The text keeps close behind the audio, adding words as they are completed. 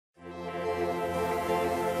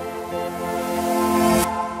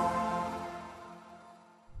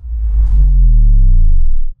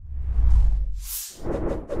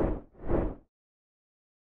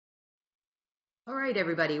right,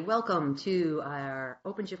 everybody, welcome to our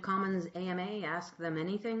OpenShift Commons AMA, Ask Them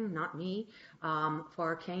Anything, not me,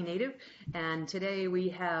 for Knative. And today we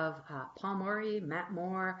have Paul Morie, Matt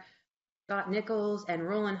Moore, Scott Nichols, and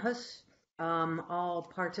Roland Huss, all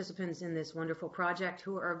participants in this wonderful project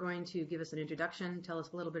who are going to give us an introduction, tell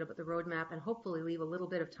us a little bit about the roadmap, and hopefully leave a little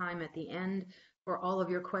bit of time at the end for all of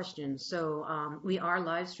your questions. So we are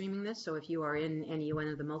live streaming this, so if you are in any one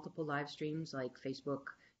of the multiple live streams like Facebook,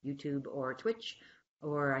 YouTube, or Twitch,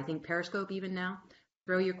 or I think Periscope even now,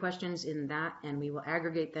 throw your questions in that and we will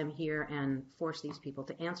aggregate them here and force these people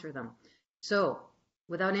to answer them. So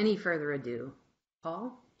without any further ado,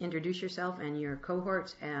 Paul, introduce yourself and your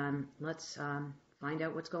cohort and let's find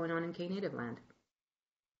out what's going on in Knative land.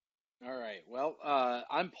 All right. Well,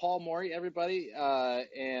 I'm Paul Morie, everybody,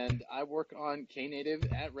 and I work on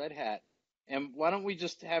Knative at Red Hat. And why don't we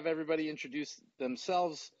just have everybody introduce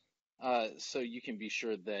themselves so you can be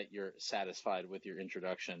sure that you're satisfied with your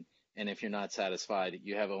introduction. And if you're not satisfied,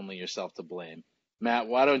 you have only yourself to blame. Matt,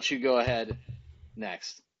 why don't you go ahead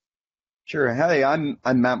next? Sure. Hey, I'm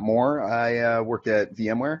Matt Moore. I work at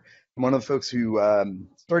VMware. I'm one of the folks who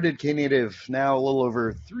started Knative now a little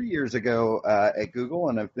over 3 years ago at Google,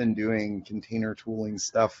 and I've been doing container tooling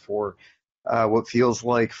stuff for what feels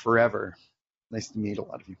like forever. Nice to meet a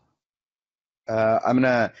lot of you. I'm going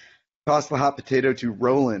to toss the hot potato to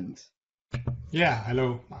Roland. Yeah,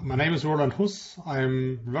 hello. My name is Roland Huss.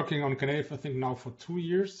 I'm working on Knative, I think, now for 2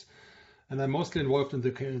 years, and I'm mostly involved in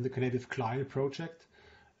the Knative client project.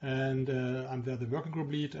 And I'm there the working group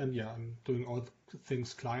lead, and yeah, I'm doing all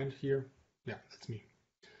things client here. Yeah, that's me.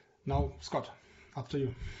 Now, Scott, up to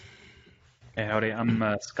you. Hey, howdy. I'm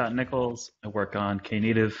Scott Nichols. I work on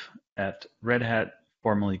Knative at Red Hat,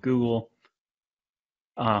 formerly Google.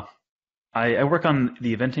 I work on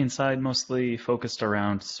the eventing side, mostly focused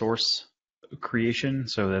around source creation.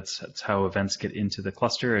 So that's how events get into the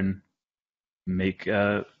cluster and make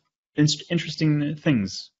interesting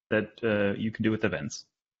things that you can do with events.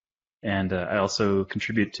 And I also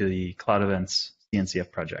contribute to the Cloud Events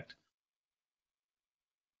CNCF project.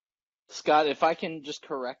 Scott, if I can just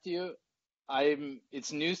correct you,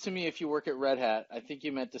 it's news to me if you work at Red Hat. I think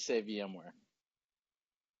you meant to say VMware.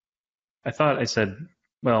 I thought I said,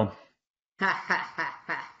 well,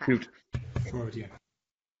 shoot.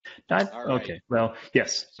 Right. Okay, well,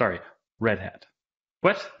 yes, sorry, Red Hat.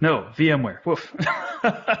 What? No, VMware. Woof.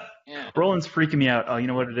 Yeah. Roland's freaking me out. Oh, you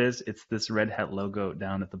know what it is? It's this Red Hat logo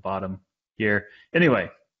down at the bottom here. Anyway,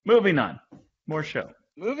 moving on. More show.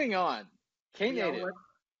 Moving on. Knative.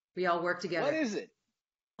 We all work together. What is it?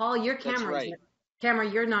 Paul, your camera's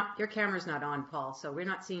not on, Paul, so we're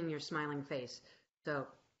not seeing your smiling face. So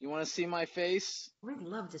you want to see my face? We'd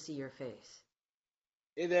love to see your face.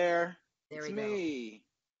 Hey there. There it's we me.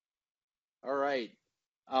 Go. All right.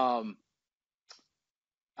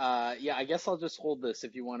 Yeah, I guess I'll just hold this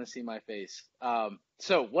if you want to see my face.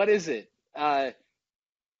 So what is it?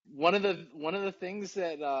 One of the things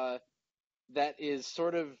that is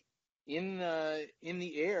sort of in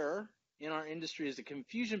the air in our industry is a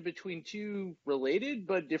confusion between two related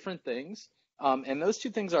but different things. And those two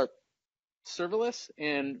things are serverless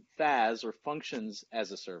and FAS, or functions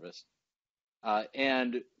as a service.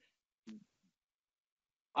 And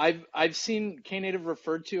I've seen Knative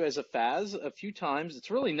referred to as a FAS a few times. It's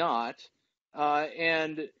really not.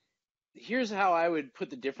 And here's how I would put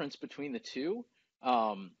the difference between the two.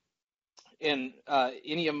 And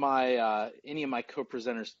any of my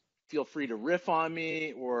co-presenters, feel free to riff on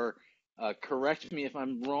me or correct me if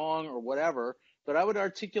I'm wrong or whatever. But I would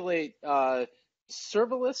articulate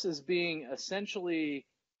serverless as being essentially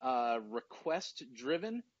request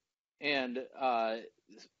driven and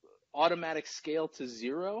automatic scale to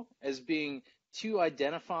zero as being two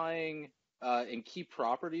identifying and key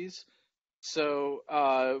properties. So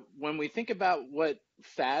when we think about what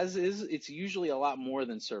FAS is, it's usually a lot more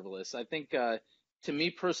than serverless. I think, to me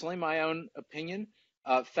personally, my own opinion,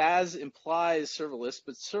 FAS implies serverless,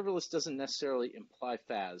 but serverless doesn't necessarily imply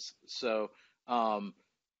FAS. So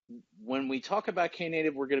when we talk about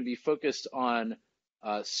Knative, we're going to be focused on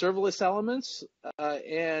serverless elements,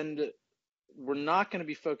 and we're not going to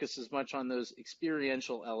be focused as much on those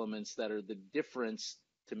experiential elements that are the difference,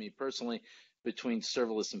 to me personally, between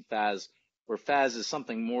serverless and FAS, where FAS is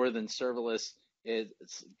something more than serverless.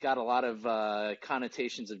 It's got a lot of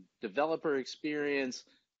connotations of developer experience,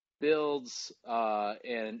 builds,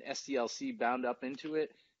 and SDLC bound up into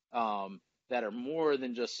it that are more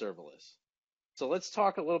than just serverless. So let's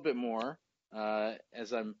talk a little bit more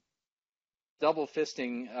as I'm double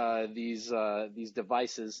fisting these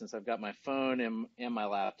devices, since I've got my phone and my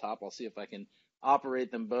laptop. I'll see if I can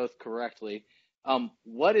operate them both correctly.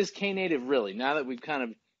 What is Knative really? Now that we've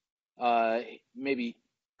kind of maybe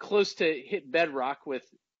close to hit bedrock with,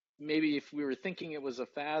 maybe if we were thinking it was a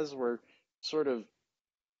FAS, we're sort of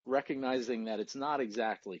recognizing that it's not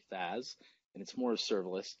exactly FAS and it's more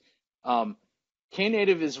serverless.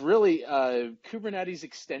 Knative is really a Kubernetes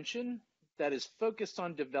extension that is focused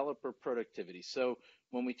on developer productivity. So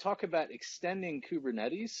when we talk about extending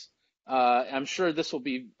Kubernetes, I'm sure this will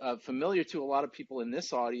be familiar to a lot of people in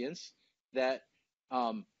this audience, that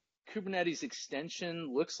Kubernetes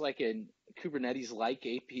extension looks like a Kubernetes-like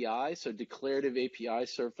API, so declarative API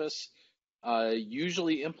surface,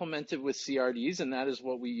 usually implemented with CRDs, and that is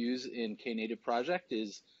what we use in Knative project,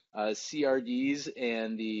 is CRDs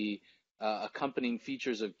and the accompanying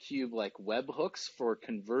features of Kube, like webhooks for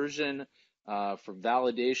conversion, for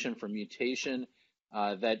validation, for mutation,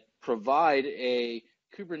 that provide a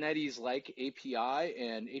Kubernetes-like API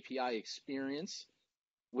and API experience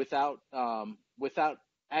without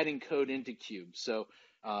adding code into Kube. So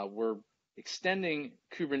we're extending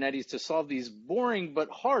Kubernetes to solve these boring but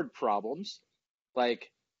hard problems, like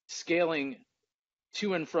scaling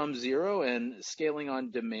to and from zero and scaling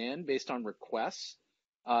on demand based on requests,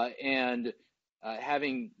 and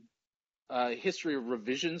having history of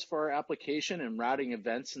revisions for our application and routing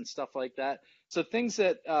events and stuff like that. So things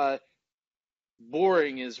that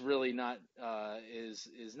boring is really not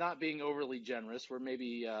is not being overly generous. We're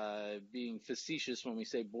maybe being facetious when we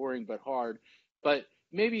say boring but hard, but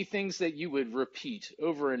maybe things that you would repeat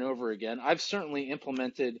over and over again. I've certainly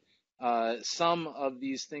implemented some of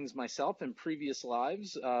these things myself in previous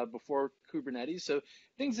lives before Kubernetes. So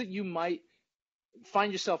things that you might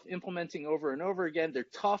find yourself implementing over and over again. They're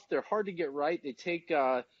tough. They're hard to get right. They take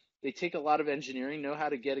a lot of engineering, know how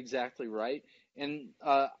to get exactly right. And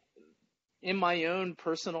in my own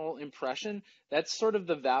personal impression, that's sort of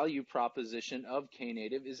the value proposition of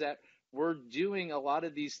Knative, is that we're doing a lot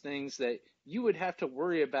of these things that you would have to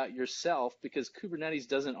worry about yourself because Kubernetes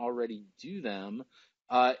doesn't already do them,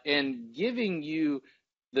 and giving you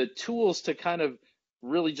the tools to kind of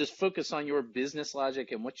really just focus on your business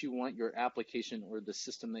logic and what you want your application or the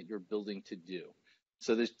system that you're building to do.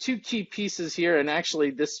 So there's two key pieces here, and actually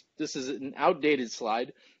this is an outdated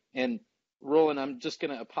slide. And Roland, I'm just going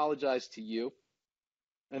to apologize to you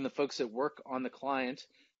and the folks that work on the client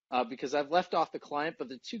because I've left off the client, but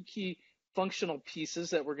the two key functional pieces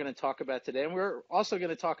that we're going to talk about today, and we're also going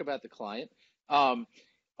to talk about the client,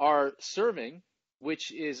 are serving,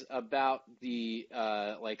 which is about the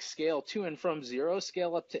like scale to and from zero,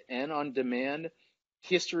 scale up to N on demand,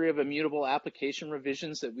 history of immutable application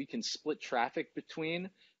revisions that we can split traffic between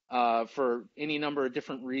for any number of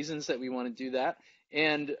different reasons that we want to do that,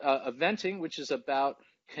 and eventing, which is about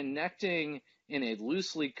connecting in a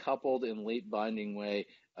loosely coupled and late binding way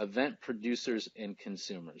event producers and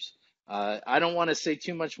consumers. I don't want to say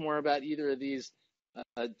too much more about either of these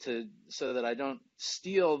so that I don't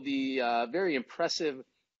steal the very impressive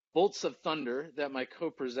bolts of thunder that my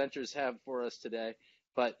co-presenters have for us today.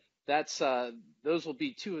 But that's those will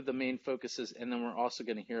be two of the main focuses, and then we're also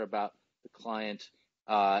going to hear about the client,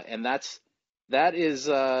 and those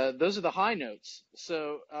are the high notes.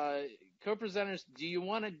 So co-presenters, do you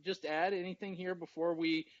want to just add anything here before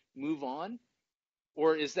we move on,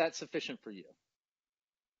 or is that sufficient for you?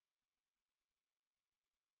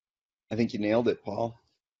 I think you nailed it, Paul.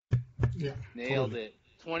 Yeah, Nailed totally. it.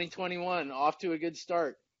 2021, off to a good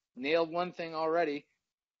start. Nailed one thing already.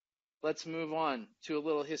 Let's move on to a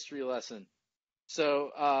little history lesson. So,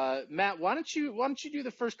 Matt, why don't you do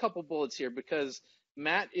the first couple bullets here, because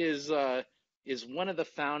Matt is one of the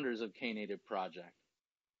founders of Knative project.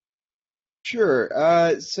 Sure.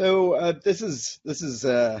 This is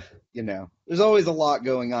there's always a lot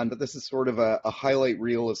going on, but this is sort of a highlight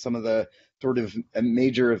reel of some of the sort of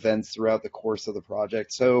major events throughout the course of the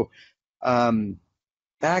project. So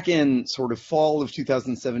back in sort of fall of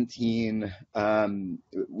 2017,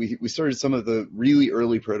 we started some of the really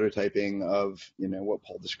early prototyping of what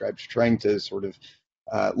Paul described, trying to sort of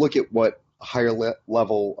look at what higher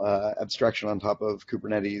level abstraction on top of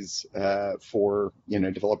Kubernetes for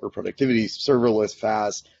developer productivity, serverless,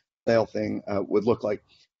 fast style thing would look like.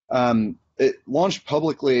 It launched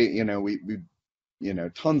publicly. We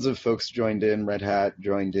tons of folks joined in. Red Hat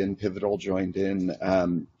joined in. Pivotal joined in.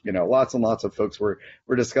 Lots and lots of folks were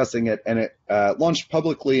discussing it, and it launched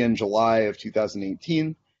publicly in July of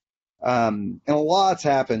 2018. And a lot's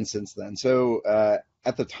happened since then. So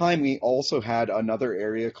at the time, we also had another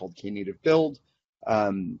area called Knative Build,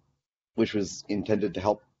 which was intended to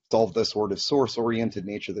help solve the sort of source-oriented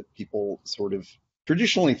nature that people sort of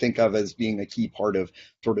traditionally think of as being a key part of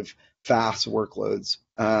sort of fast workloads.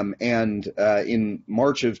 In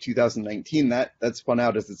March of 2019, that spun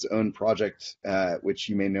out as its own project, which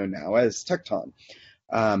you may know now as Tekton.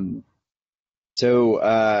 Other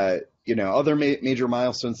major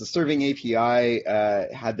milestones. The Serving API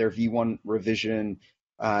had their V1 revision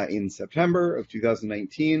in September of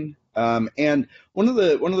 2019. And one of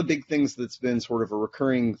the big things that's been sort of a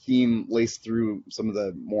recurring theme laced through some of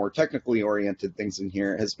the more technically oriented things in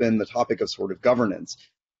here has been the topic of sort of governance.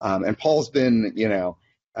 And Paul's been,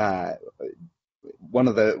 one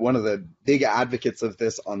of the big advocates of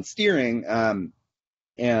this on steering.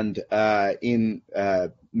 In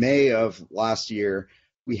May of last year,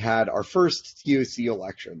 we had our first TOC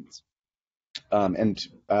elections.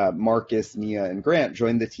 Marcus, Nia, and Grant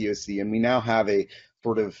joined the TOC, and we now have a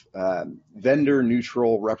sort of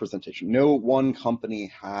vendor-neutral representation. No one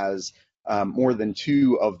company has more than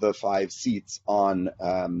 2 of the 5 seats on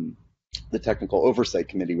the Technical Oversight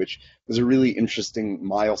Committee, which was a really interesting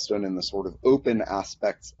milestone in the sort of open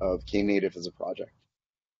aspects of Knative as a project.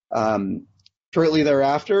 Shortly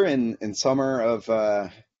thereafter, in summer of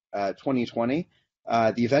 2020,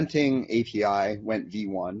 the eventing API went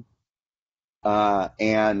V1.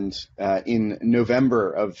 In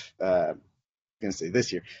November of,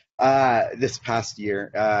 this past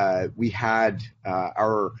year, we had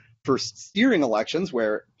our first steering elections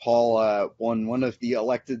where Paul won one of the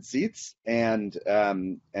elected seats, and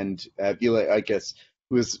Bila, I guess,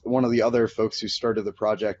 who was one of the other folks who started the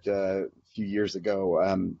project a few years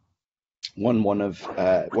ago, won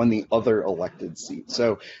the other elected seat.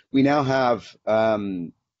 So we now have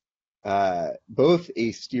both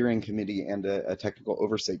a steering committee and a technical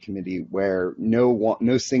oversight committee where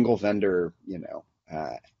no single vendor,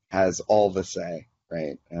 has all the say,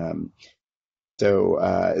 right?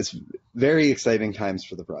 It's very exciting times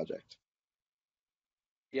for the project.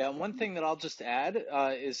 Yeah, one thing that I'll just add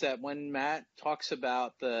is that when Matt talks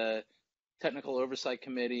about the technical oversight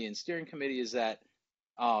committee and steering committee, is that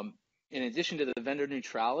in addition to the vendor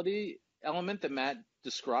neutrality element that Matt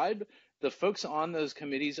described, the folks on those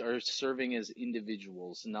committees are serving as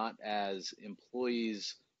individuals, not as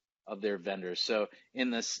employees of their vendors. So in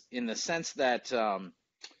the sense that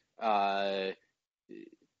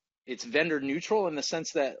it's vendor neutral, in the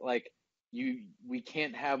sense that we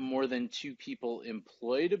can't have more than 2 people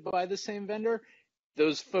employed by the same vendor,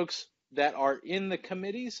 those folks that are in the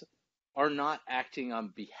committees are not acting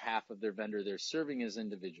on behalf of their vendor. They're serving as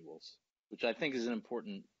individuals, which I think is an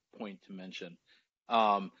important point to mention.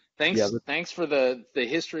 Thanks for the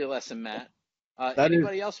history lesson, Matt.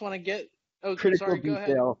 Anybody else want to get? Oh, critical sorry, go ahead.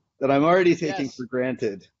 Detail that I'm already taking for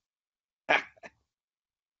granted.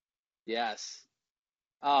 Yes.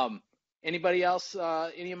 Anybody else?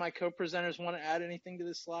 Any of my co-presenters want to add anything to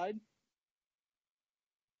this slide?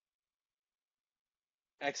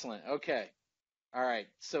 Excellent. Okay. All right.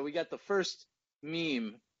 So we got the first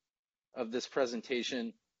meme of this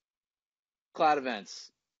presentation, cloud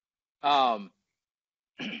events. I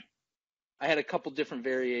had a couple different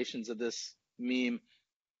variations of this meme.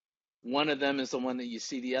 One of them is the one that you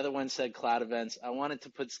see. The other one said cloud events. I wanted to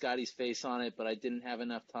put Scotty's face on it, but I didn't have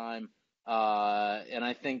enough time. And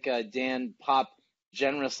I think Dan Pop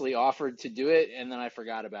generously offered to do it, and then I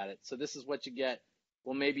forgot about it. So this is what you get.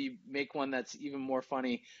 We'll maybe make one that's even more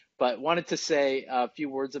funny, but wanted to say a few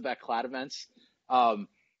words about cloud events. I'm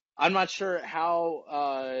not sure how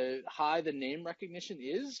high the name recognition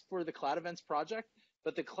is for the Cloud Events project,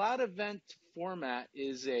 but the Cloud Event format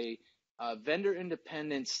is a vendor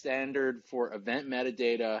independent standard for event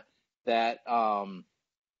metadata that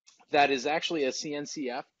is actually a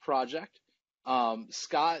CNCF project.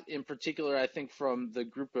 Scott, in particular, I think from the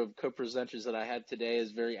group of co-presenters that I had today,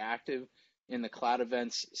 is very active in the cloud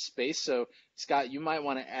events space. So, Scott, you might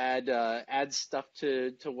want to add stuff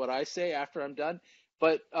to what I say after I'm done.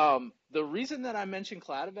 But the reason that I mention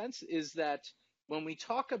cloud events is that when we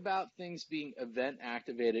talk about things being event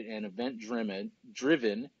activated and event driven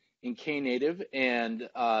in Knative, and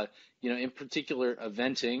in particular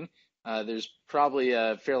eventing, there's probably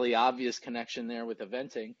a fairly obvious connection there with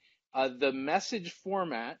eventing. The message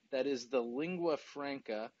format that is the lingua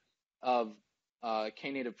franca of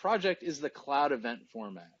Knative project is the cloud event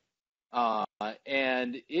format,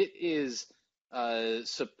 and it is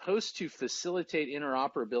supposed to facilitate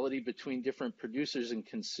interoperability between different producers and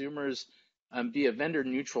consumers, be a vendor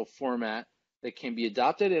neutral format that can be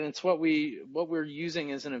adopted, and it's what we're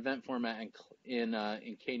using as an event format in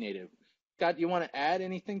Knative. Scott, do you want to add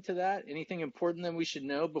anything to that? Anything important that we should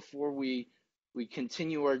know before we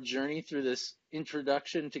continue our journey through this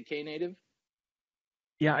introduction to Knative?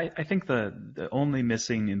 Yeah, I think the only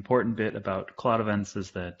missing important bit about cloud events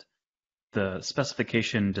is that the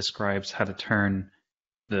specification describes how to turn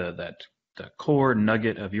the core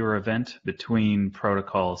nugget of your event between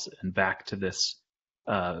protocols and back to this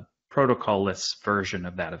protocol-less version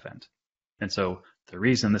of that event. And so the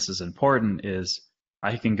reason this is important is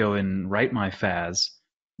I can go and write my FAS,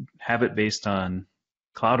 have it based on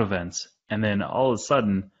cloud events, and then all of a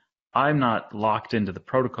sudden I'm not locked into the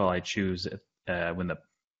protocol I choose when the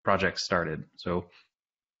project started. So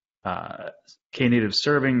Knative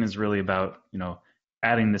serving is really about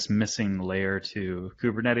adding this missing layer to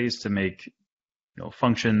Kubernetes to make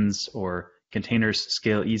functions or containers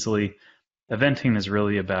scale easily. Eventing is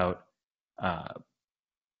really about kind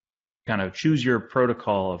of choose your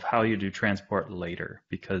protocol of how you do transport later,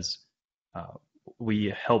 because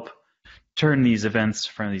we help turn these events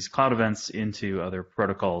from these cloud events into other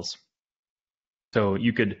protocols. So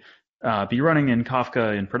you could be running in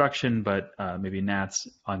Kafka in production, but maybe Nats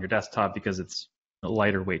on your desktop because it's a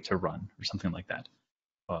lighter weight to run or something like that,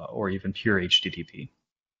 or even pure HTTP.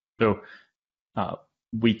 So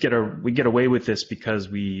we get away with this because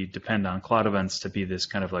we depend on cloud events to be this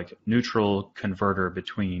kind of like neutral converter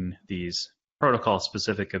between these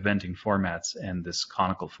protocol-specific eventing formats and this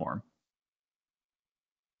conical form.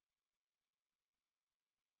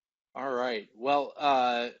 All right.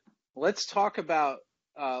 Well, let's talk about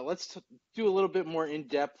let's do a little bit more in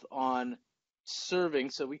depth on serving,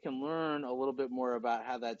 so we can learn a little bit more about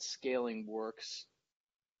how that scaling works.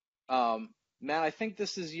 Matt, I think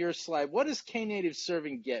this is your slide. What does Knative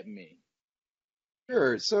serving get me?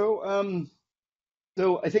 Sure. So,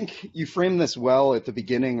 I think you framed this well at the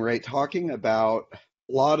beginning, right? Talking about a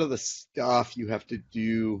lot of the stuff you have to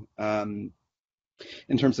do in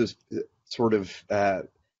terms of sort of,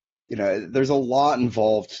 there's a lot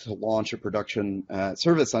involved to launch a production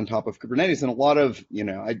service on top of Kubernetes, and a lot of,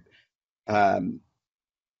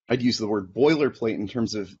 I'd use the word boilerplate in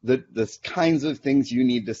terms of the kinds of things you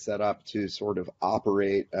need to set up to sort of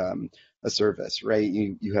operate a service, right?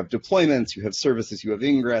 You have deployments, you have services, you have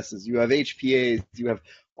ingresses, you have HPAs, you have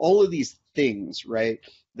all of these things, right,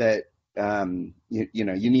 that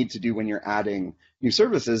you need to do when you're adding new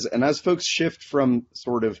services. And as folks shift from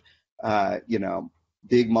sort of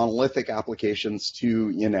big monolithic applications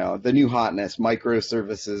to the new hotness,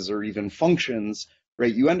 microservices, or even functions,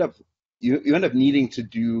 right, you end up needing to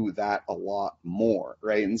do that a lot more,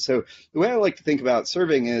 right? And so the way I like to think about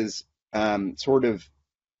serving is sort of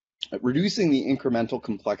reducing the incremental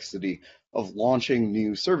complexity of launching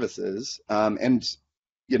new services, and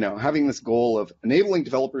having this goal of enabling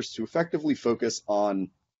developers to effectively focus on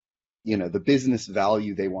the business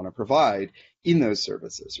value they want to provide in those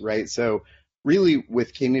services, right? So really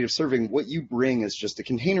with Knative serving, what you bring is just a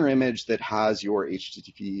container image that has your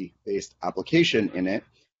HTTP-based application in it.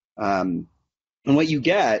 And what you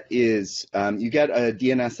get is you get a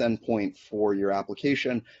DNS endpoint for your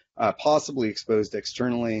application, possibly exposed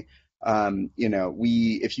externally.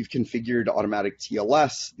 If you've configured automatic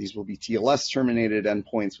TLS, these will be TLS terminated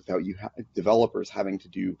endpoints without you developers having to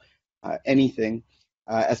do anything.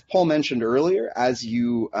 As Paul mentioned earlier, as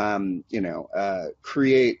you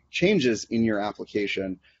create changes in your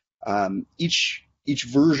application, each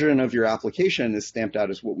version of your application is stamped out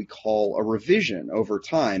as what we call a revision over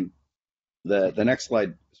time. The next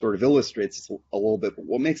slide sort of illustrates this a little bit, but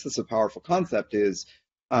what makes this a powerful concept is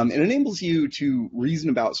it enables you to reason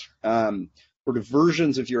about sort of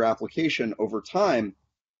versions of your application over time.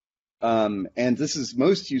 And this is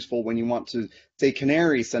most useful when you want to, say,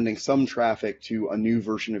 Canary sending some traffic to a new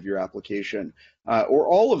version of your application, or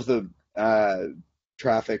all of the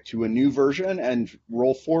traffic to a new version, and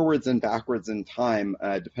roll forwards and backwards in time,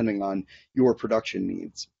 depending on your production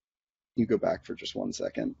needs. You go back for just 1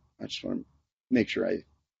 second. I just want to make sure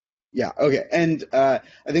yeah, okay. And I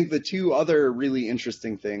think the two other really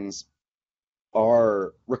interesting things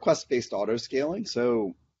are request-based auto-scaling.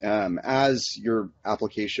 So as your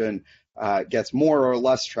application gets more or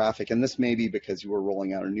less traffic, and this may be because you are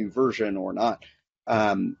rolling out a new version or not,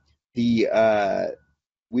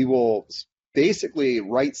 we will basically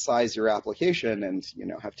right-size your application and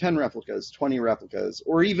have 10 replicas, 20 replicas,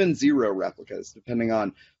 or even 0 replicas, depending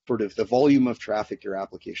on sort of the volume of traffic your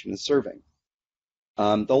application is serving.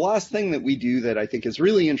 The last thing that we do that I think is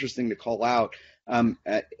really interesting to call out, and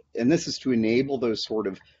this is to enable those sort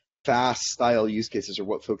of fast style use cases, or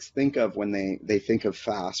what folks think of when they think of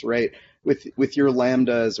fast, right? With your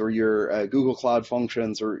Lambdas or your Google Cloud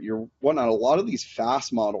Functions or your whatnot, a lot of these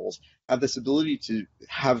fast models have this ability to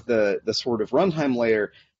have the sort of runtime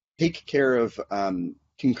layer take care of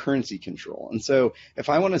concurrency control. And so if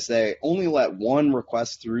I want to say only let one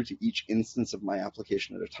request through to each instance of my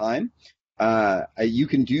application at a time, you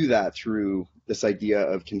can do that through this idea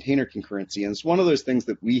of container concurrency. And it's one of those things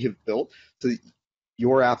that we have built so that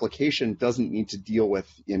your application doesn't need to deal with,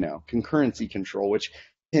 concurrency control, which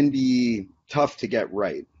can be tough to get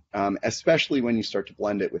right, especially when you start to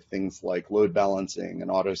blend it with things like load balancing and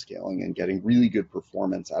auto scaling and getting really good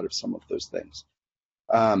performance out of some of those things.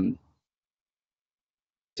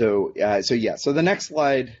 So the next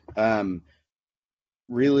slide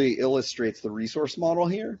really illustrates the resource model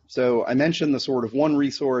here. So I mentioned the sort of one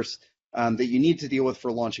resource that you need to deal with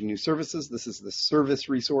for launching new services. This is the service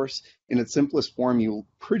resource. In its simplest form, you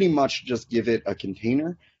pretty much just give it a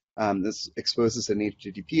container. This exposes an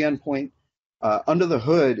HTTP endpoint. Under the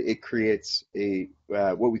hood, it creates a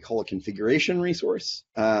what we call a configuration resource,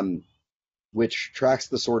 which tracks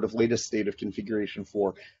the sort of latest state of configuration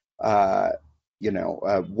for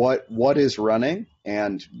what is running,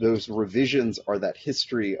 and those revisions are that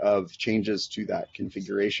history of changes to that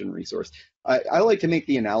configuration resource. I like to make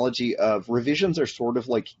the analogy of revisions are sort of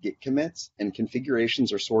like Git commits, and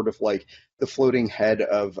configurations are sort of like the floating head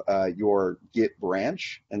of your Git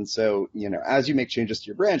branch. And so, as you make changes to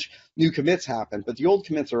your branch, new commits happen, but the old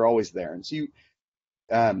commits are always there. And so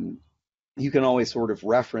you can always sort of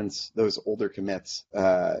reference those older commits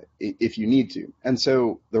if you need to. And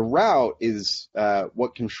so the route is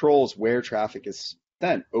what controls where traffic is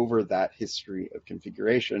sent over that history of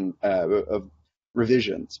configuration of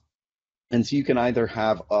revisions. And so you can either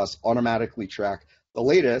have us automatically track the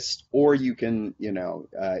latest, or you can,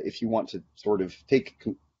 if you want to sort of take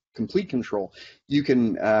complete control, you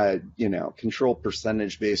can, control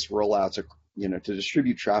percentage-based rollouts, to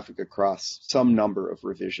distribute traffic across some number of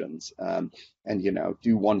revisions, and,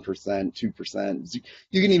 do 1%, 2%.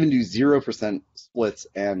 You can even do 0% splits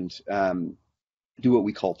and do what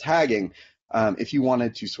we call tagging if you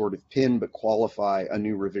wanted to sort of pin but qualify a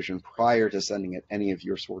new revision prior to sending it any of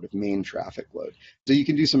your sort of main traffic load. So you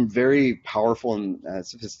can do some very powerful and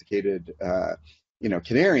sophisticated,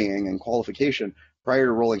 canarying and qualification prior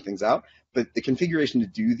to rolling things out. But the configuration to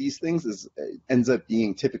do these things ends up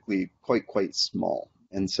being typically quite small.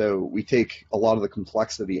 And so we take a lot of the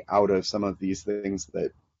complexity out of some of these things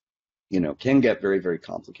that, can get very, very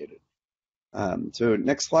complicated. So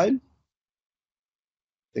next slide.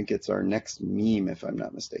 I think it's our next meme, if I'm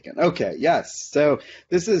not mistaken. Okay, yes. So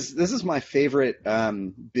this is my favorite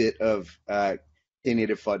bit of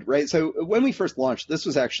Knative FUD, right? So when we first launched, this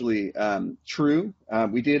was actually true.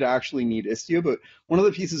 We did actually need Istio, but one of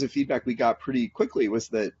the pieces of feedback we got pretty quickly was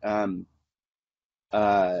that there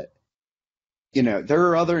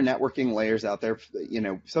are other networking layers out there.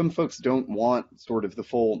 Some folks don't want sort of the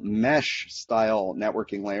full mesh style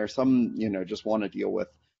networking layer. Some, just want to deal with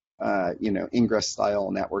ingress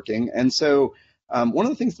style networking. And so one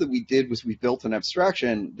of the things that we did was we built an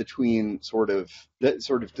abstraction between sort of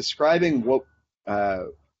describing what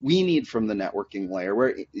we need from the networking layer,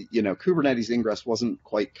 where Kubernetes ingress wasn't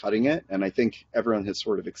quite cutting it, and I think everyone has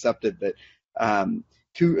sort of accepted that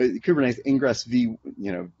Kubernetes ingress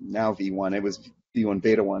now V1, it was V1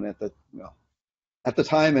 beta 1 at the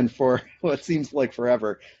time and for what seems like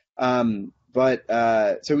forever.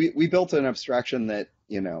 So we built an abstraction that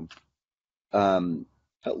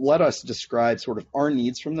let us describe sort of our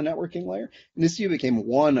needs from the networking layer. And Istio became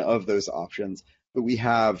one of those options, but we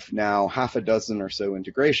have now half a dozen or so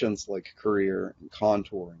integrations like Courier and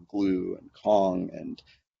Contour and Glue and Kong and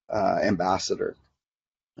Ambassador.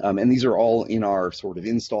 And these are all in our sort of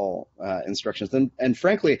install instructions. And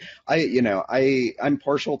frankly, I'm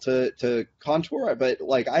partial to Contour, but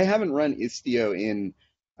I haven't run Istio in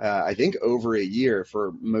I think over a year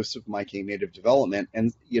for most of my Knative development.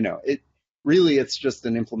 And, it's just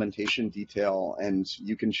an implementation detail, and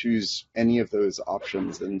you can choose any of those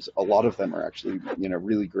options. And a lot of them are actually,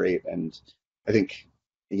 really great. And I think,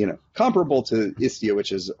 comparable to Istio,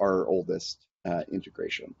 which is our oldest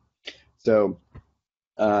integration. So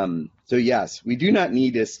yes, we do not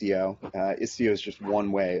need Istio. Istio is just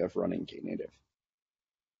one way of running Knative.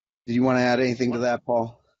 Did you want to add anything to that,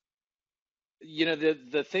 Paul?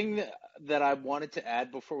 The thing that I wanted to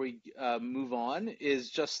add before we move on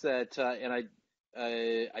is just that, and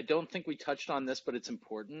I don't think we touched on this, but it's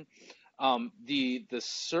important. The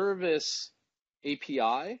service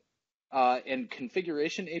API and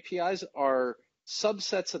configuration APIs are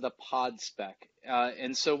subsets of the pod spec,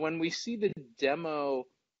 and so when we see the demo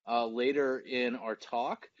later in our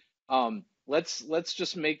talk, let's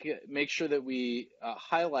just make sure that we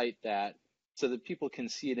highlight that so that people can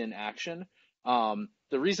see it in action.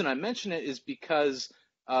 The reason I mention it is because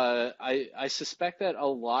I suspect that a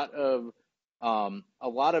lot of A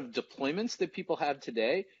lot of deployments that people have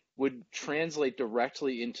today would translate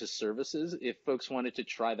directly into services if folks wanted to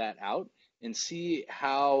try that out and see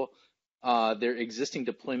how their existing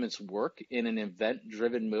deployments work in an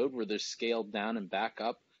event-driven mode where they're scaled down and back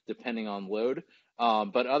up depending on load.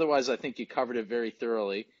 But otherwise, I think you covered it very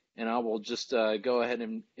thoroughly, and I will just go ahead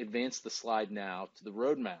and advance the slide now to the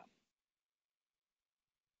roadmap.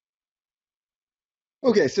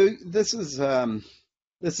 Okay, so this is a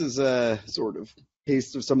sort of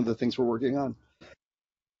taste of some of the things we're working on.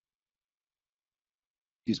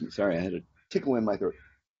 Excuse me, sorry, I had a tickle in my throat.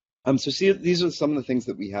 So see, these are some of the things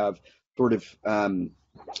that we have sort of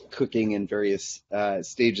cooking in various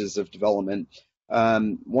stages of development.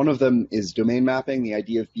 One of them is domain mapping, the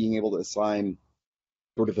idea of being able to assign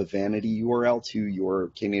sort of a vanity URL to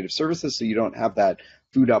your Knative services, so you don't have that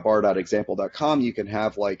foo.bar.example.com. You can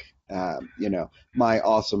have like,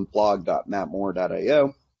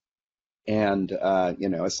 myawesomeblog.mattmoore.io, and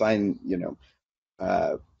assign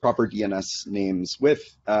proper DNS names with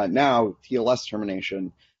now TLS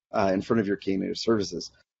termination in front of your Knative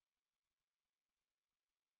services.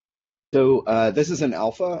 So this is an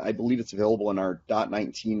alpha. I believe it's available in our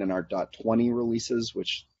 .19 and our .20 releases,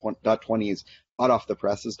 which .20 is hot off the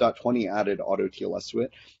press. Is .20 added auto TLS to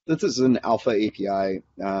it. This is an alpha API.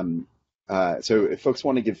 So if folks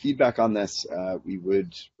want to give feedback on this, we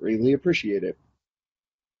would really appreciate it.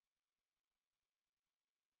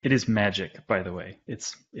 It is magic, by the way.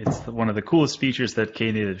 It's one of the coolest features that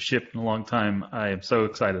Knative shipped in a long time. I am so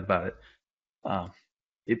excited about it.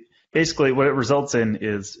 Basically, what it results in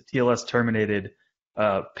is TLS terminated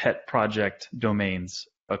pet project domains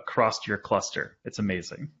across your cluster. It's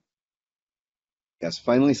amazing. Yes,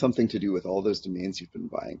 finally something to do with all those domains you've been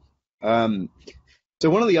buying. So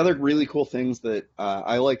one of the other really cool things that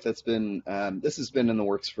I like that's been, this has been in the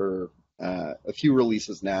works for a few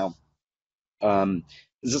releases now,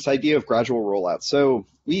 is this idea of gradual rollout. So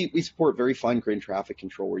we support very fine-grained traffic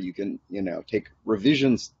control where you can, take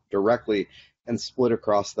revisions directly and split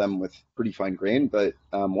across them with pretty fine grain. But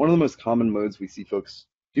one of the most common modes we see folks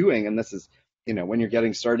doing, and this is, when you're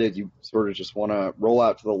getting started, you sort of just want to roll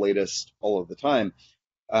out to the latest all of the time.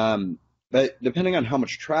 But depending on how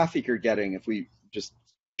much traffic you're getting, if we just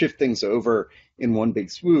shift things over in one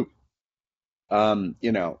big swoop, our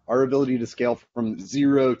ability to scale from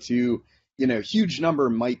 0 to, huge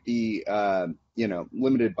number might be,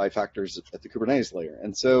 limited by factors at the Kubernetes layer.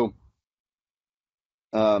 And so,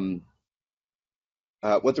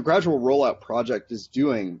 what the gradual rollout project is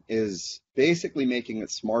doing is basically making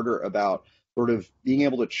it smarter about sort of being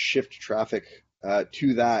able to shift traffic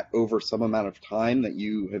to that over some amount of time that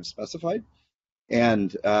you have specified.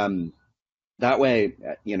 And that way,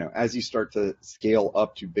 as you start to scale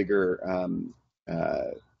up to bigger,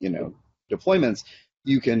 deployments,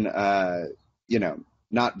 you can,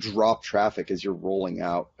 not drop traffic as you're rolling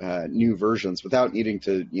out new versions without needing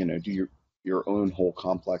to, do your own whole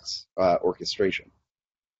complex orchestration.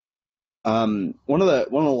 One of the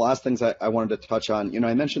last things I wanted to touch on,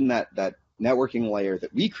 I mentioned that networking layer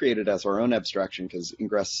that we created as our own abstraction because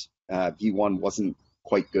Ingress v1 wasn't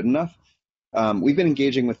quite good enough. We've been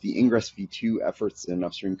engaging with the Ingress v2 efforts in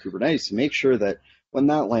upstream Kubernetes to make sure that when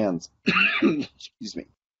that lands, excuse me,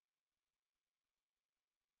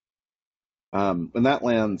 when that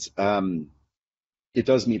lands, it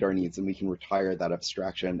does meet our needs and we can retire that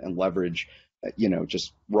abstraction and leverage,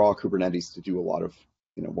 just raw Kubernetes to do a lot of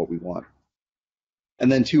what we want.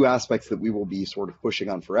 And then two aspects that we will be sort of pushing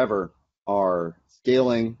on forever are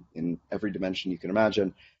scaling in every dimension you can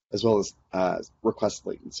imagine, as well as request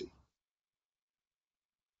latency.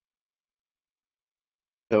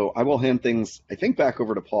 So I will hand things, I think, back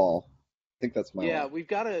over to Paul. I think that's my line. we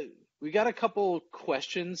got a couple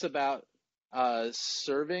questions about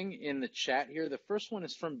serving in the chat here. The first one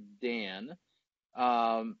is from Dan.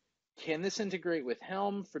 Can this integrate with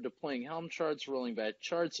Helm for deploying Helm charts, rolling back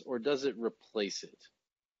charts, or does it replace it?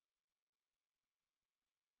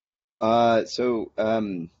 So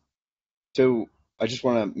I just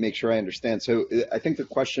want to make sure I understand. So I think the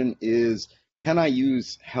question is, can I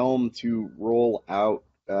use Helm to roll out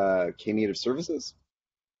Knative services? Is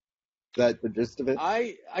that the gist of it?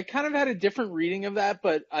 I kind of had a different reading of that,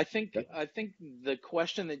 but I think the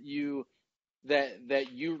question that you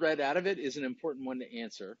read out of it is an important one to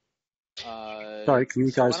answer. Sorry, can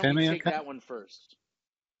you guys hear me? Take that one first.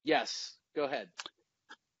 Yes, go ahead.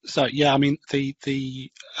 So yeah, I mean that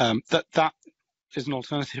is an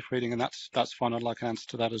alternative reading, and that's fine. I'd like an answer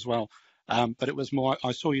to that as well. But it was more.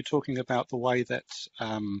 I saw you talking about the way that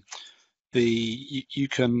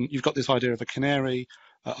you've got this idea of a canary,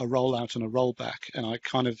 a rollout, and a rollback, and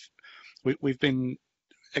we've been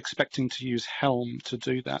expecting to use Helm to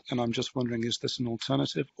do that, and I'm just wondering, is this an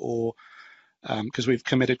alternative, or because we've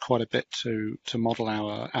committed quite a bit to model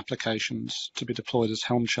our applications to be deployed as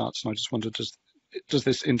Helm charts, and I just wondered, does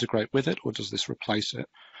this integrate with it, or does this replace it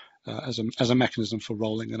as a mechanism for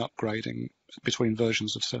rolling and upgrading between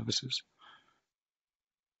versions of services?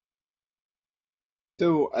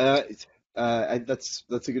 So that's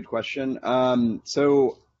a good question.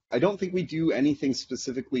 So I don't think we do anything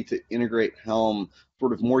specifically to integrate Helm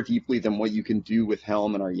sort of more deeply than what you can do with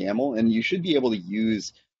Helm in our YAML, and you should be able to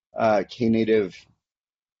use Knative,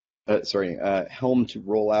 Helm to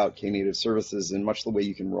roll out Knative services in much the way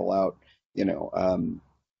you can roll out,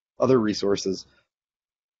 other resources.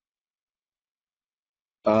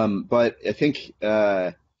 But I think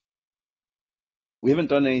we haven't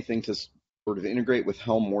done anything to sort of integrate with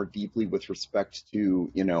Helm more deeply with respect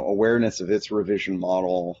to, awareness of its revision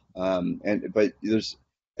model. But there's,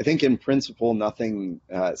 I think, in principle, nothing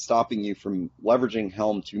stopping you from leveraging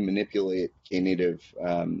Helm to manipulate Knative,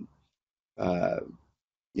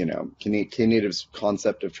 Knative's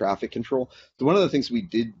concept of traffic control. So one of the things we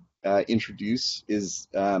did introduce is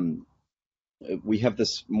we have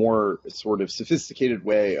this more sort of sophisticated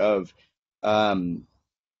way of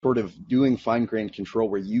sort of doing fine-grained control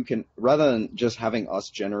where you can, rather than just having us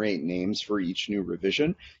generate names for each new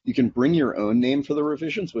revision, you can bring your own name for the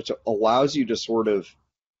revisions, which allows you to sort of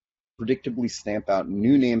predictably stamp out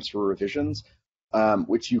new names for revisions,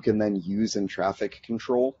 which you can then use in traffic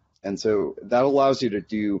control. And so that allows you to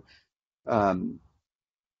do, I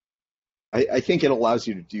think it allows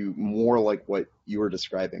you to do more like what you were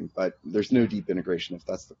describing, but there's no deep integration if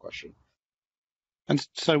that's the question. And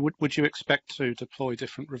so would you expect to deploy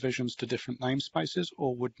different revisions to different namespaces,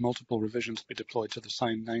 or would multiple revisions be deployed to the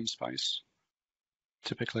same namespace,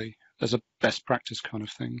 typically, as a best practice kind of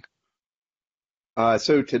thing?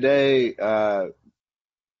 So today, all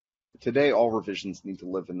revisions need to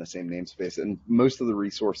live in the same namespace, and most of the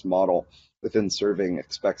resource model within serving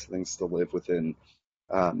expects things to live within,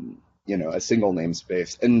 a single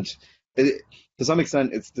namespace. And to some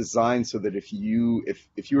extent, it's designed so that if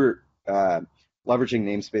you're leveraging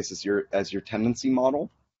namespace as your tenancy model,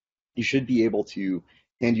 you should be able to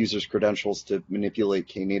hand users credentials to manipulate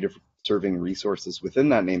Knative serving resources within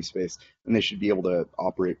that namespace, and they should be able to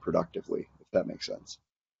operate productively, if that makes sense.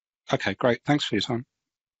 Okay, great. Thanks for your time.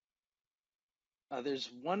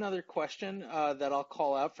 There's one other question that I'll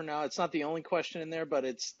call out for now. It's not the only question in there, but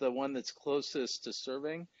it's the one that's closest to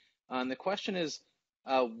serving. And the question is,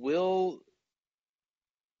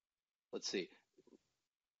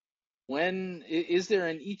 when is there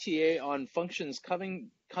an ETA on functions coming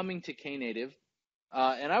to Knative?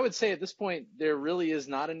 And I would say at this point, there really is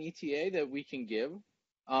not an ETA that we can give.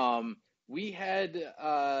 We had,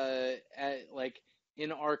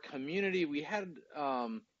 in our community, we had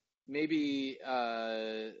maybe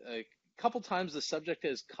a couple times the subject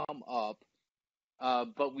has come up,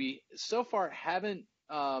 but we so far haven't,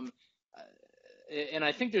 and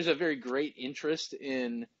I think there's a very great interest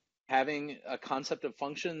in having a concept of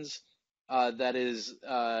functions that is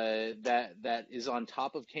on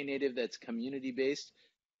top of Knative, that's community based,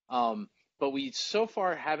 but we so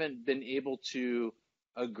far haven't been able to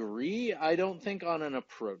agree, I don't think, on an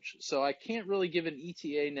approach. So I can't really give an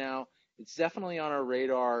ETA now. It's definitely on our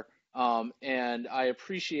radar, and I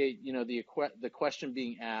appreciate the question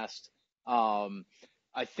being asked.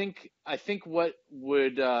 I think what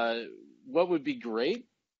would be great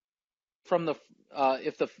from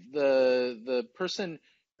if the person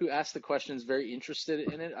who asked the question is very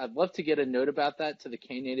interested in it, I'd love to get a note about that to the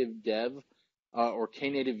Knative dev or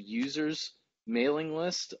Knative users mailing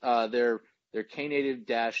list. They're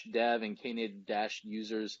Knative-dev and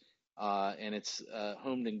Knative-users, and it's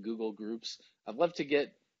homed in Google Groups. I'd love to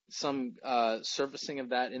get some surfacing of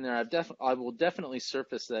that in there. I will definitely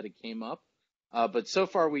surface that it came up, but so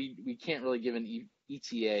far we can't really give an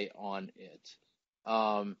ETA on it.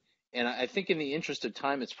 And I think in the interest of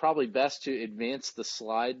time, it's probably best to advance the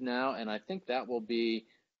slide now, and I think that will be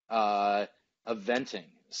eventing.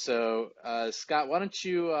 So Scott, why don't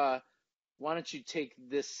you take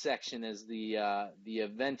this section as the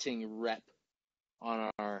eventing rep on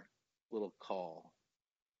our little call?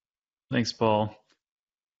 Thanks, Paul.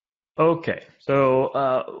 Okay,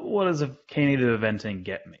 so what does a Knative eventing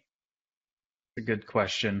get me? It's a good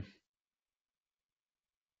question.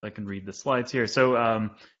 I can read the slides here. So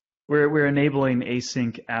we're enabling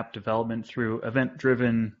async app development through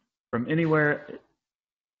event-driven from anywhere,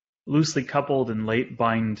 loosely coupled and late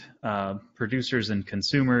bind producers and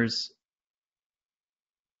consumers.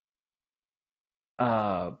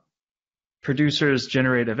 Producers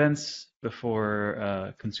generate events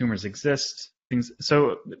before consumers exist. things.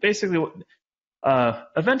 So basically,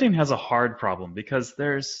 eventing has a hard problem because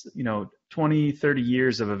there's 20, 30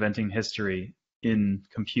 years of eventing history in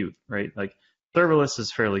compute, right? Like serverless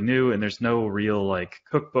is fairly new, and there's no real like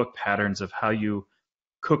cookbook patterns of how you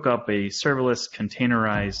cook up a serverless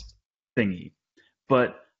containerized thingy.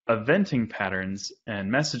 But eventing patterns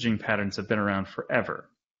and messaging patterns have been around forever.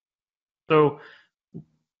 So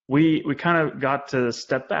we kind of got to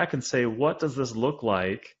step back and say, what does this look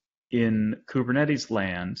like in Kubernetes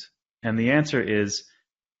land? And the answer is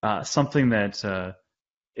something that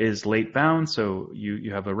is late bound. So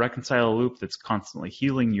you have a reconcile loop that's constantly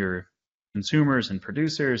healing your consumers and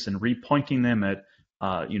producers and repointing them at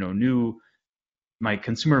my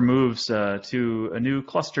consumer moves to a new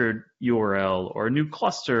clustered URL or a new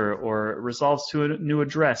cluster or resolves to a new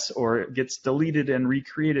address or it gets deleted and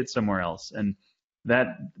recreated somewhere else. And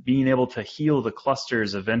that being able to heal the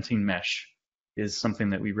cluster's eventing mesh is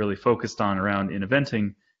something that we really focused on around in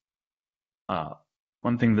eventing.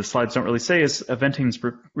 One thing the slides don't really say is eventing's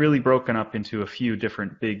really broken up into a few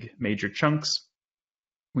different big major chunks.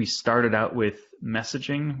 We started out with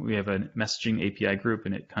messaging. We have a messaging API group,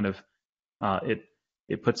 and it kind of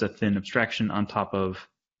it puts a thin abstraction on top of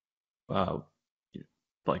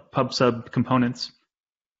like pub/sub components.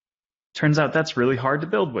 Turns out that's really hard to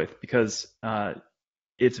build with because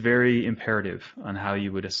it's very imperative on how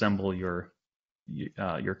you would assemble your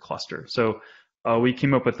cluster. So we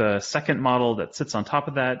came up with a second model that sits on top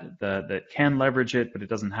of that can leverage it, but it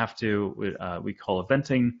doesn't have to. We call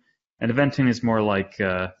eventing, and eventing is more like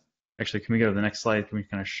actually. Can we go to the next slide? Can we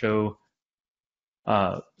kind of show?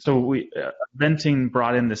 Eventing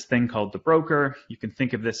brought in this thing called the broker. You can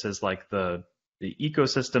think of this as like the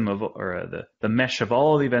ecosystem of, or the mesh of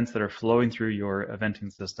all the events that are flowing through your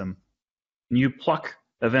eventing system. And you pluck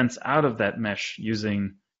events out of that mesh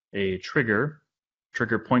using a trigger.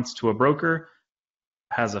 Trigger points to a broker,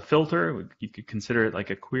 has a filter. You could consider it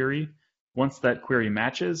like a query. Once that query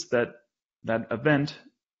matches, that event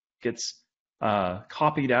gets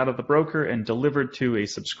copied out of the broker and delivered to a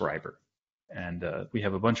subscriber. And we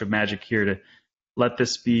have a bunch of magic here to let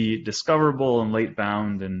this be discoverable and late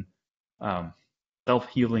bound and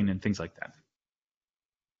self-healing and things like that.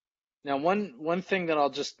 Now, one thing that I'll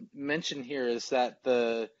just mention here is that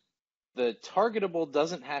the targetable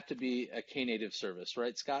doesn't have to be a Knative service,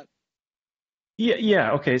 right, Scott?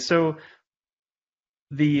 Yeah. Okay. So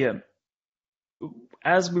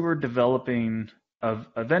as we were developing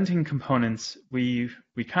eventing components, we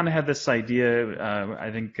kind of had this idea.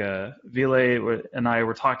 I think Ville and I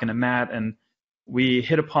were talking to Matt, and we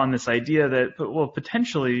hit upon this idea that, well,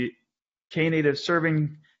 potentially Knative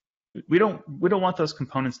serving, we don't want those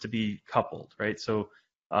components to be coupled, right? So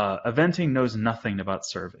eventing knows nothing about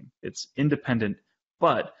serving. It's independent,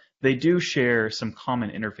 but they do share some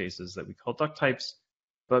common interfaces that we call duck types.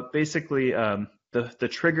 But basically, the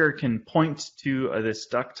trigger can point to this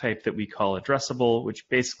duck type that we call addressable, which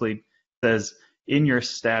basically says in your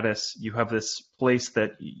status, you have this place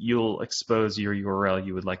that you'll expose your URL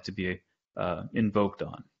you would like to be invoked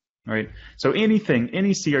on, right? So any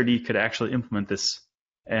CRD could actually implement this,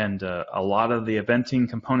 and a lot of the eventing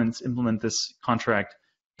components implement this contract.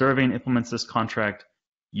 Serving implements this contract.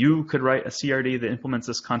 You could write a CRD that implements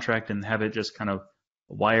this contract and have it just kind of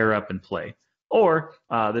wire up and play. Or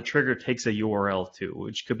the trigger takes a URL too,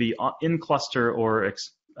 which could be in cluster or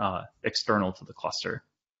external to the cluster.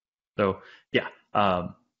 So yeah,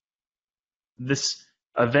 this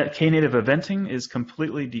Knative eventing is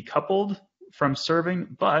completely decoupled from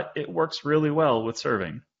serving, but it works really well with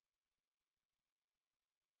serving.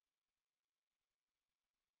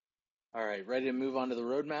 All right, ready to move on to the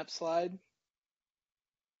roadmap slide?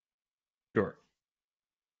 Sure.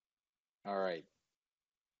 All right.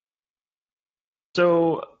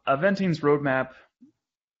 So eventing's roadmap,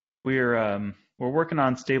 we're working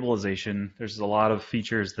on stabilization. There's a lot of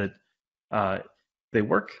features that they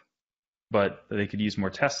work, but they could use more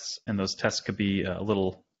tests, and those tests could be a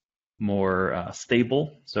little more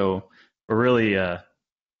stable. So we're really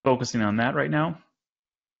focusing on that right now.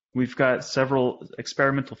 We've got several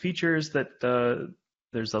experimental features that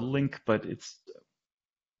there's a link, but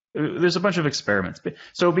there's a bunch of experiments.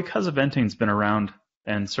 So because eventing's been around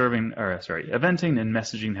and eventing and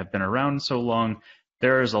messaging have been around so long,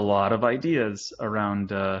 there's a lot of ideas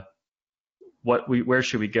around where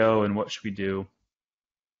should we go and what should we do.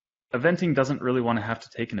 Eventing doesn't really want to have to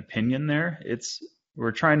take an opinion there.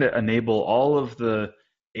 We're trying to enable all of the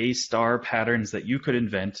A* patterns that you could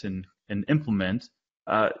invent and implement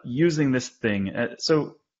using this thing.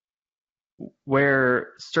 So where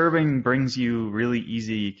serving brings you really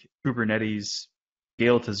easy Kubernetes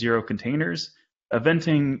scale to zero containers,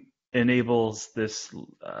 eventing enables this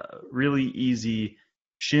really easy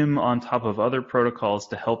shim on top of other protocols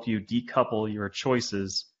to help you decouple your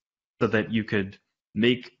choices so that you could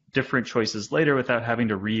make different choices later without having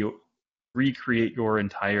to recreate your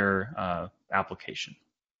entire application,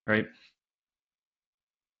 right?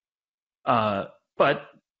 But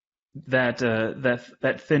that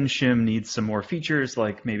thin shim needs some more features,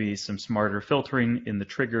 like maybe some smarter filtering in the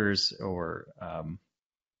triggers, or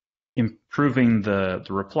improving the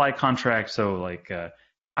reply contract. So like,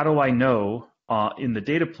 how do I know in the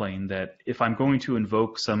data plane that if I'm going to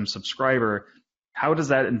invoke some subscriber, how does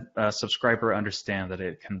that subscriber understand that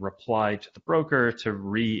it can reply to the broker to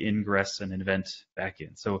re-ingress an event back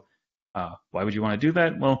in? So why would you want to do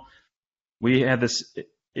that? Well, we had this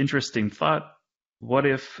interesting thought. What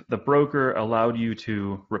if the broker allowed you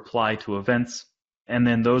to reply to events, and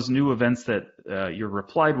then those new events that you're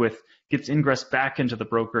replied with gets ingressed back into the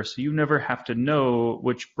broker, so you never have to know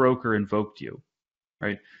which broker invoked you,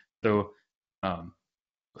 right? So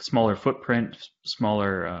smaller footprint,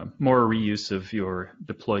 smaller, more reuse of your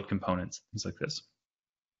deployed components, things like this.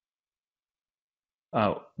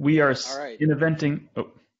 We are in eventing.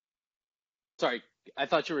 Oh. Sorry, I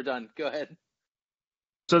thought you were done. Go ahead.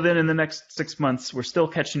 So then in the next 6 months, we're still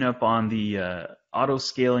catching up on the auto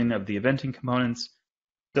scaling of the eventing components.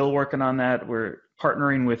 Still working on that. We're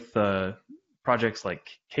partnering with projects like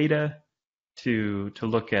Knative to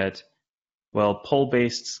look at, well,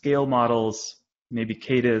 pull-based scale models. Maybe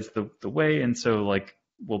Knative is the way, and so like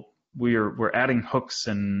we're adding hooks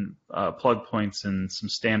and plug points and some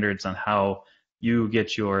standards on how you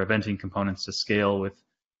get your eventing components to scale with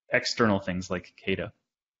external things like Knative.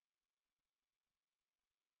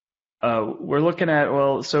 We're looking at,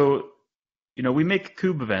 well, so, we make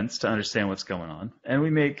kube events to understand what's going on, and we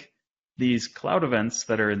make these cloud events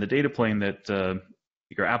that are in the data plane that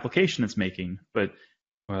your application is making, but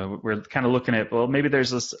we're kind of looking at, well, maybe there's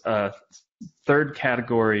this third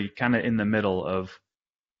category kind of in the middle of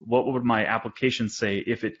what would my application say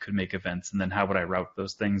if it could make events, and then how would I route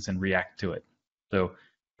those things and react to it? So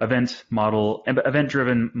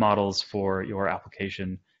event-driven models for your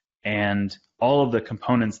application, and all of the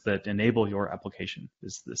components that enable your application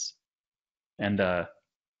is this. And Knative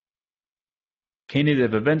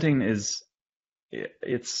eventing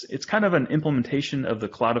it's kind of an implementation of the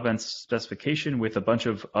Cloud Events specification with a bunch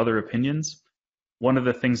of other opinions. One of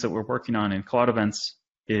the things that we're working on in Cloud Events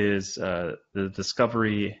is the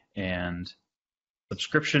discovery and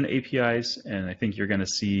subscription APIs, and I think you're going to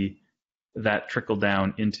see that trickle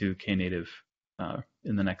down into Knative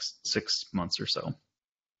in the next 6 months or so.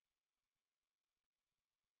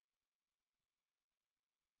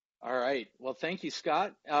 All right. Well, thank you,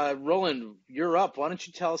 Scott. Roland, you're up. Why don't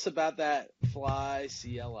you tell us about that Fly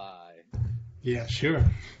CLI? Yeah, sure.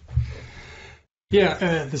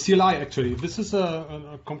 Yeah, the CLI actually. This is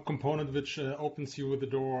a component which opens you the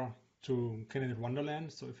door to Knative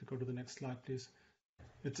Wonderland. So if you go to the next slide, please.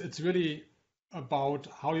 It's really about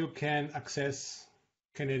how you can access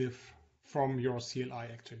Knative from your CLI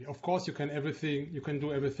actually. Of course, you can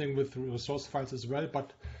do everything with resource files as well,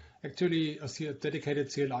 but actually a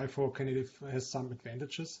dedicated CLI for Knative has some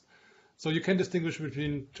advantages. So you can distinguish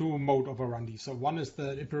between two mode operandi. So one is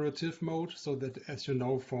the imperative mode, so that, as you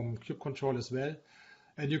know, from kube control as well.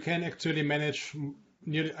 And you can actually manage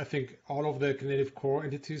nearly, I think, all of the Knative core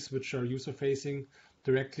entities which are user-facing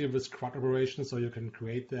directly with CRUD operations. So you can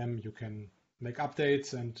create them, you can make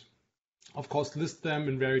updates, and of course list them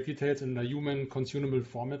in very details in a human consumable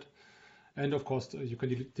format. And of course you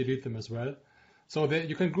can delete them as well. So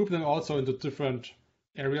you can group them also into different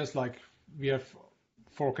areas, like we have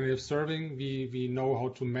for Knative serving, we know how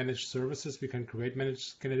to manage services. We can create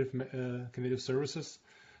managed Knative services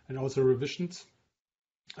and also revisions.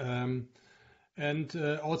 And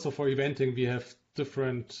also for eventing, we have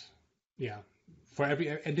different, for every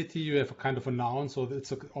entity you have a kind of a noun, so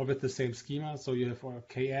it's always the same schema. So you have a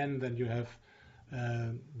KN, then you have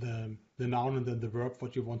the noun and then the verb,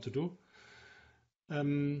 what you want to do.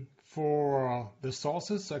 For the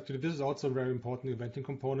sources, actually, this is also a very important eventing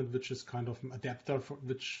component, which is kind of an adapter,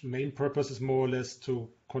 which main purpose is more or less to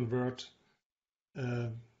convert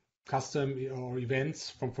custom or events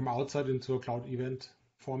from outside into a cloud event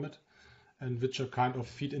format, and which are kind of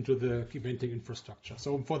feed into the eventing infrastructure.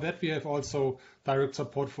 So for that, we have also direct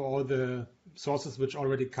support for all the sources which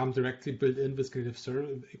already come directly built in with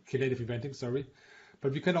Knative eventing,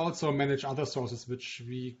 But we can also manage other sources which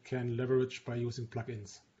we can leverage by using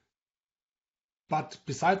plugins. But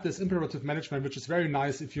beside this imperative management, which is very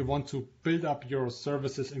nice if you want to build up your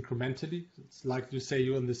services incrementally, it's like you say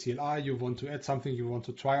you're in the CLI, you want to add something, you want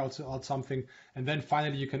to try out something, and then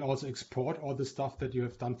finally you can also export all the stuff that you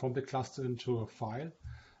have done from the cluster into a file,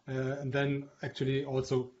 and then actually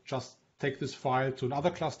also just take this file to another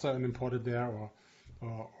cluster and import it there,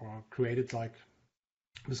 or create it like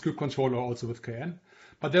with kube controller, also with KN.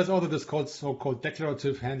 But there's also this so-called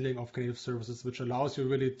declarative handling of Knative services, which allows you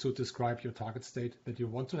really to describe your target state that you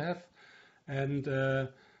want to have. And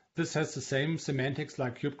this has the same semantics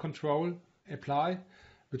like kube control apply,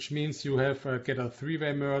 which means you have get a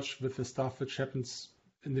three-way merge with the stuff which happens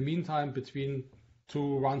in the meantime between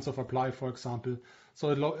two runs of apply, for example.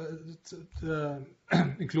 So it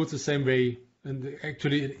includes the same way, and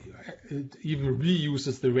actually it even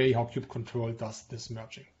reuses the way how kube control does this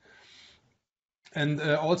merging. And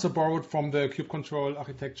also borrowed from the kube control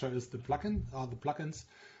architecture is the plugins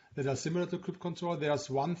that are similar to kube control. There's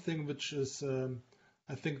one thing which is,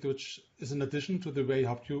 I think, which is an addition to the way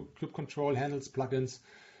how kube control handles plugins.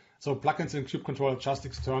 So plugins in kube control are just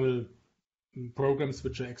external programs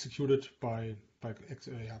which are executed by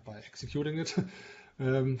executing it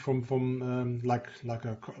from like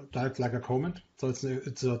a comment. So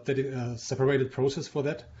it's a separated process for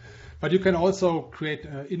that. But you can also create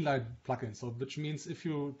inline plugins, so which means if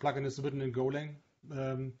your plugin is written in Golang,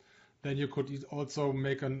 then you could also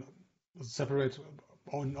make a separate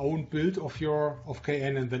own build of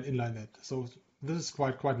KN and then inline that. So this is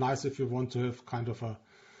quite nice if you want to have kind of a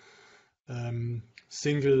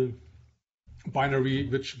single binary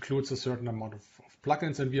which includes a certain amount of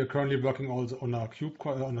plugins. And we are currently working also on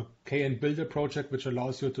a KN builder project, which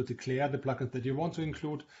allows you to declare the plugins that you want to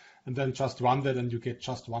include, and then just run that, and you get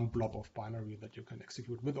just one blob of binary that you can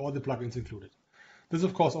execute with all the plugins included. This,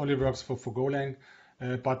 of course, only works for Golang,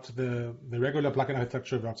 but the regular plugin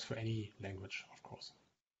architecture works for any language, of course.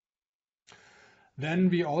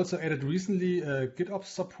 Then we also added recently GitOps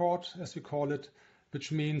support, as we call it,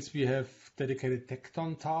 which means we have dedicated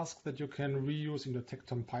Tekton tasks that you can reuse in the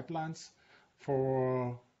Tekton pipelines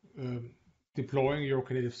for deploying your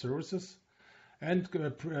Knative services. And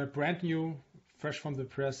brand new, fresh from the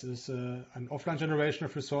press, is an offline generation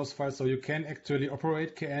of resource files, so you can actually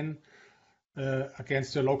operate KN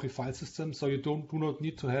against your local file system. So you do not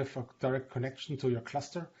need to have a direct connection to your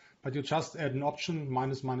cluster, but you just add an option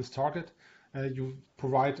 -- target. You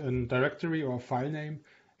provide a directory or a file name,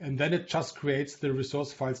 and then it just creates the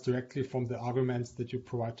resource files directly from the arguments that you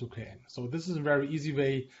provide to KN. So this is a very easy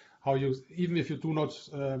way how you, even if you do not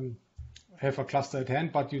have a cluster at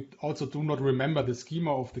hand, but you also do not remember the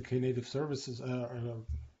schema of the Knative services,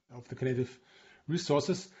 of the Knative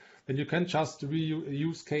resources, then you can just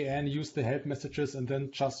use KN, use the help messages, and then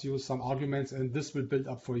just use some arguments, and this will build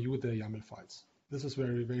up for you the YAML files. This is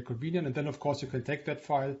very, very convenient. And then, of course, you can take that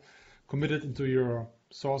file, commit it into your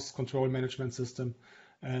source control management system,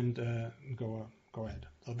 and go ahead.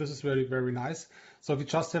 So this is very, very nice. So we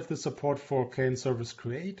just have the support for KN service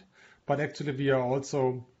create, but actually we are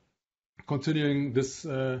also continuing this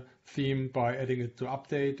theme by adding it to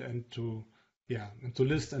update and to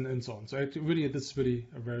list and so on. So this is really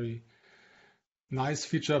a very nice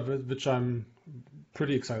feature which I'm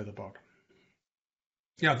pretty excited about.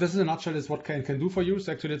 Yeah, this is in a nutshell is what KN can do for you.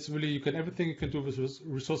 So actually, it's really everything you can do with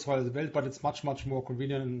resource files as well, but it's much more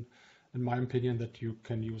convenient in my opinion that you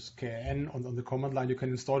can use KN on the command line. You can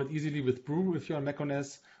install it easily with Brew if you're on Mac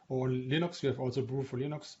OS or on Linux. We have also Brew for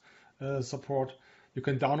Linux support. You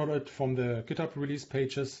can download it from the GitHub release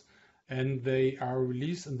pages, and they are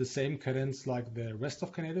released in the same cadence like the rest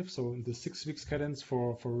of Knative, so in the 6 weeks cadence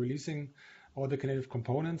for releasing all the Knative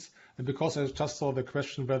components. And because I just saw the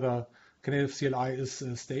question whether Knative CLI is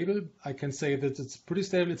stable, I can say that it's pretty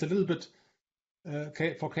stable. It's a little bit,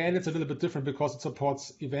 for KN it's a little bit different because it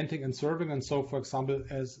supports eventing and serving. And so, for example,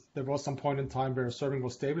 as there was some point in time where serving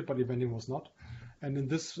was stable, but eventing was not. And in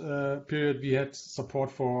this period, we had support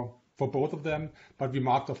for both of them, but we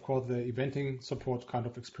marked, of course, the eventing support kind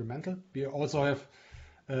of experimental. We also have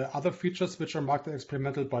other features which are marked as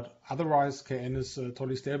experimental, but otherwise KN is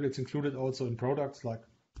totally stable. It's included also in products like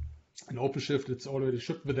in OpenShift. It's already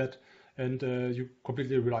shipped with that, and you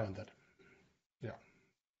completely rely on that. Yeah.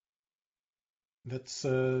 That's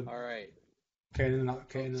all right. KN in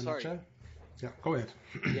a nutshell. Yeah, go ahead.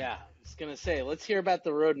 Yeah, I was gonna say, let's hear about the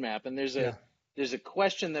roadmap. And there's a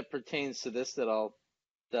question that pertains to this that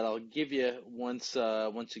I'll give you once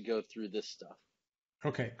you go through this stuff.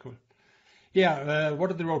 Okay, cool. Yeah, what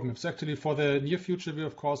are the roadmaps? Actually, for the near future, we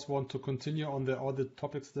of course want to continue on all the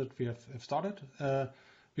topics that we have started.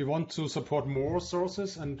 We we want to support more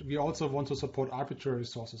sources, and we also want to support arbitrary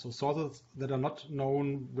sources, so sources that are not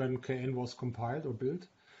known when KN was compiled or built.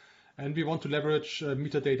 And we want to leverage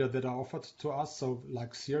metadata that are offered to us, so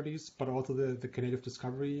like CRDs, but also the Knative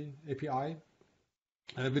Discovery API,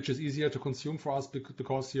 which is easier to consume for us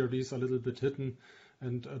because CRDs are a little bit hidden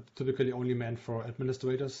and typically only meant for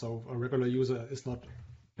administrators. So a regular user is not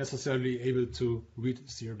necessarily able to read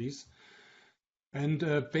CRDs. And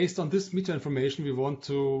based on this meta information, we want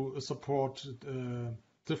to support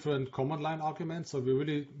different command line arguments. So we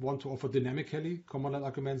really want to offer dynamically command line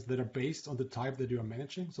arguments that are based on the type that you are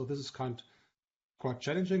managing. So this is quite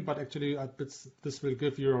challenging, but actually this will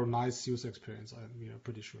give you a nice user experience, I'm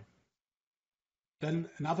pretty sure. Then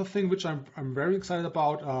another thing which I'm very excited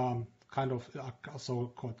about,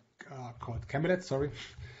 also called Camelets. Sorry.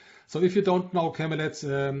 So if you don't know Camelets,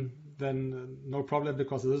 then no problem,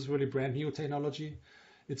 because this is really brand new technology.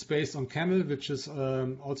 It's based on Camel, which is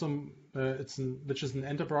which is an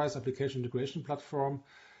enterprise application integration platform.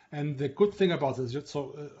 And the good thing about this,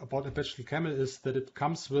 about Apache Camel, is that it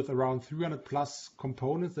comes with around 300 plus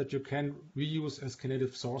components that you can reuse as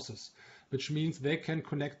Knative sources, which means they can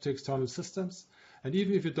connect to external systems. And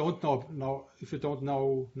even if you don't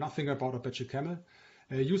know nothing about Apache Camel,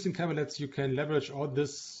 using Camelets, you can leverage all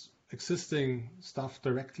this existing stuff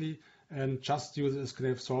directly and just use it as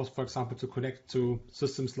Knative source, for example, to connect to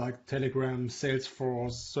systems like Telegram,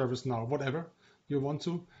 Salesforce, ServiceNow, whatever you want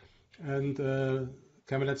to. And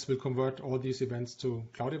Camelets will convert all these events to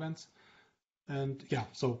cloud events. And yeah,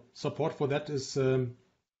 so support for that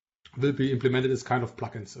will be implemented as kind of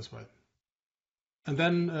plugins as well. And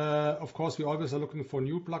then, of course, we always are looking for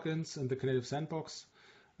new plugins in the Knative Sandbox.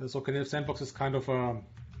 So Knative Sandbox is kind of a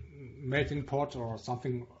melting pot or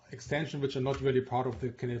something extension which are not really part of the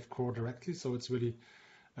Knative core directly. So it's really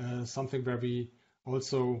something where we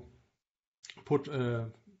also put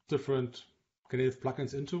different Knative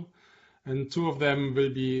plugins into. And two of them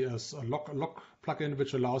will be a log plugin,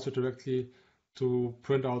 which allows you directly to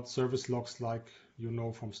print out service logs like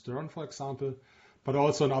from Stern, for example, but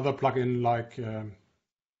also another plugin like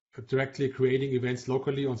directly creating events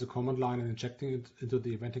locally on the command line and injecting it into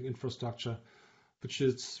the eventing infrastructure, which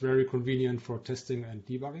is very convenient for testing and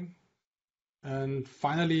debugging. And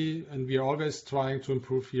finally, and we are always trying to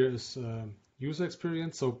improve here, is user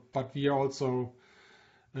experience. But we are also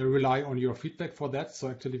rely on your feedback for that. So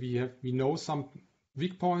actually we know some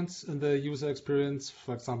weak points in the user experience.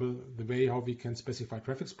 For example, the way how we can specify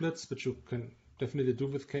traffic splits, which you can definitely do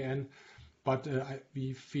with KN. But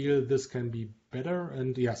we feel this can be better.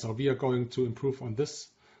 And yeah, so we are going to improve on this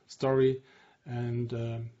story. And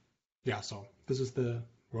so this is the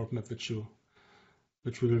roadmap which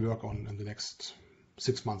we will work on in the next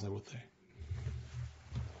 6 months, I would say.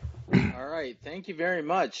 All right, thank you very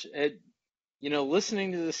much.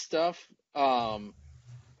 Listening to this stuff that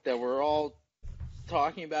we're all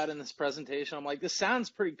talking about in this presentation, I'm like, this sounds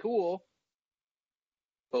pretty cool,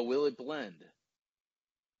 but will it blend?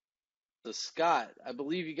 So Scott, I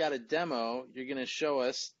believe you got a demo you're going to show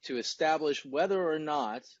us to establish whether or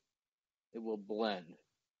not it will blend.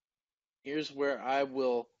 Here's where I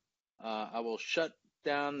will shut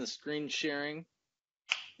down the screen sharing.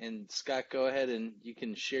 And Scott, go ahead and you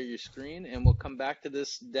can share your screen, and we'll come back to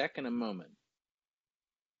this deck in a moment.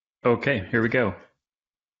 Okay, here we go.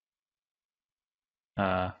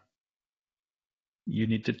 You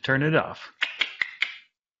need to turn it off.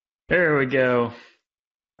 There we go.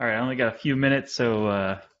 All right, I only got a few minutes, so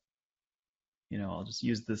I'll just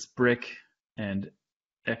use this brick and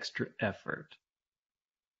extra effort.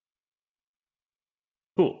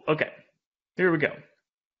 Cool. Okay, here we go.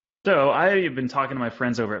 So I've been talking to my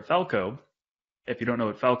friends over at Falco. If you don't know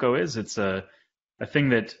what Falco is, it's a thing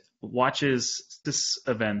that watches sys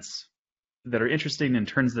events that are interesting and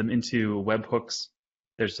turns them into webhooks.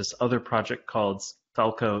 There's this other project called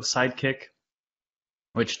Falco Sidekick,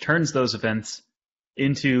 which turns those events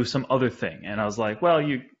into some other thing. And I was like, well,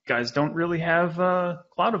 you guys don't really have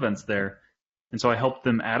cloud events there. And so I helped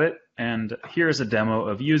them add it. And here's a demo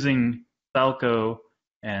of using Falco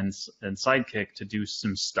and Sidekick to do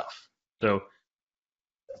some stuff. So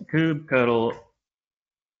kubectl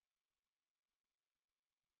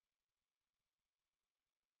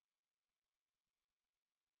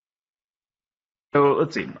So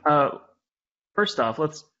let's see. First off,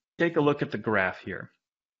 let's take a look at the graph here.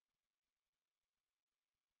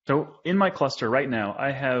 So in my cluster right now,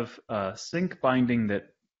 I have a sync binding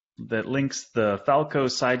that links the Falco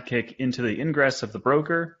Sidekick into the ingress of the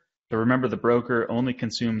broker. So remember, the broker only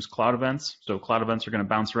consumes cloud events, so cloud events are going to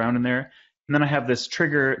bounce around in there. And then I have this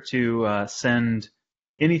trigger to send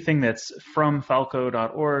anything that's from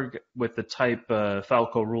falco.org with the type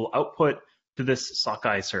falco rule output to this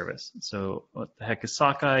sockeye service. So what the heck is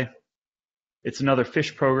sockeye? It's another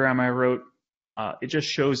fish program I wrote. It just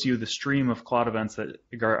shows you the stream of Cloud events that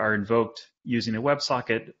are invoked using a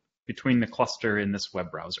WebSocket between the cluster in this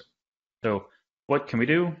web browser. So what can we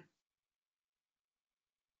do?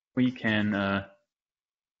 We can,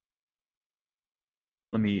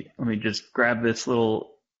 let me just grab this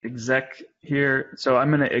little exec here. So I'm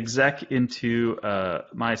going to exec into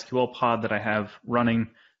MySQL pod that I have running.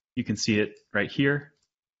 You can see it right here.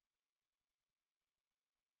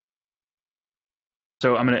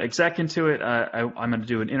 So I'm going to exec into it. I'm going to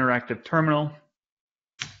do an interactive terminal.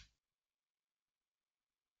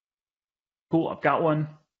 Cool, I've got one.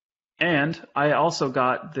 And I also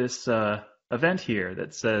got this event here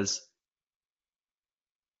that says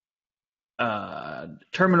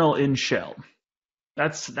terminal in shell.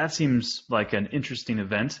 That seems like an interesting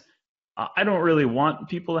event. I don't really want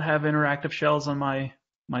people to have interactive shells on my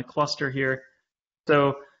cluster here.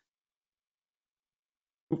 So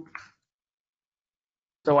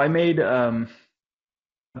I made a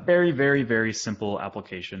very, very, very simple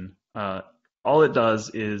application. All it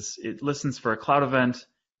does is it listens for a cloud event,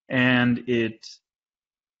 and it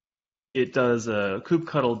does a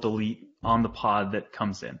kubectl delete on the pod that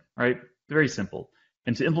comes in, right? Very simple.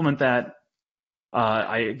 And to implement that,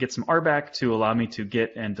 I get some RBAC to allow me to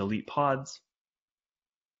get and delete pods.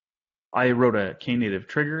 I wrote a Knative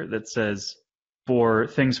trigger that says for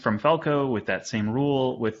things from Falco with that same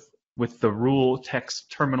rule, with the rule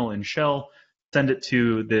text terminal in shell, send it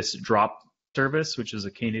to this drop service, which is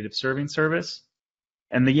a Knative serving service.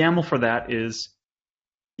 And the YAML for that is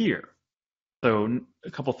here. So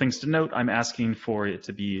a couple things to note. I'm asking for it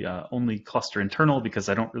to be only cluster internal because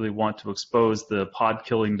I don't really want to expose the pod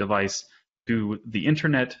killing device to the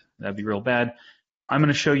internet. That'd be real bad. I'm going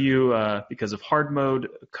to show you, because of hard mode,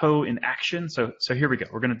 co in action. So here we go.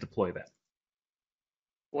 We're going to deploy that.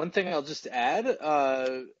 One thing I'll just add,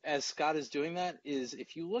 as Scott is doing that, is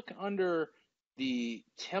if you look under the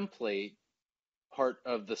template part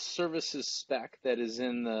of the services spec that is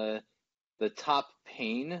in the top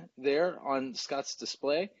pane there on Scott's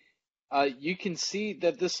display, you can see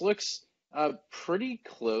that this looks pretty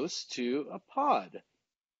close to a pod,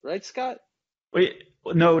 right, Scott? Wait,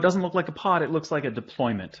 no, it doesn't look like a pod. It looks like a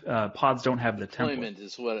deployment. Pods don't have the template. Deployment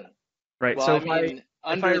is what. Right. Well, So I mean,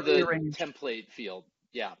 under the template field,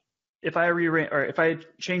 yeah. If I rearrange, or if I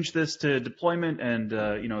change this to deployment and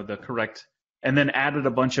the correct, and then added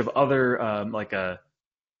a bunch of other like a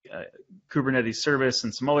Kubernetes service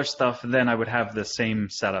and some other stuff, then I would have the same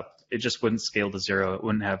setup. It just wouldn't scale to 0. It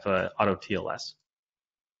wouldn't have auto TLS.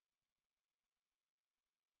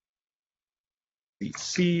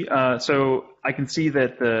 See, so I can see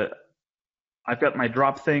that I've got my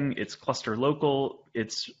drop thing. It's cluster local.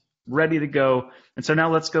 It's ready to go. And so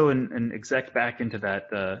now let's go and exec back into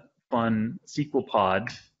that fun SQL pod.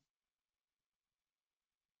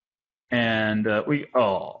 And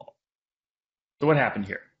so what happened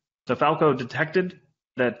here? So Falco detected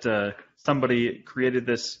that somebody created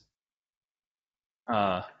this,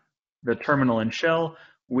 the terminal in shell.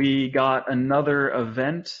 We got another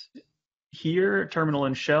event here, terminal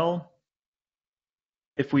in shell.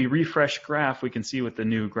 If we refresh graph, we can see what the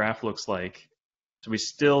new graph looks like. So we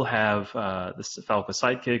still have this Falco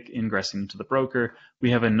sidekick ingressing into the broker.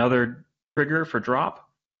 We have another trigger for drop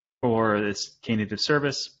for this Knative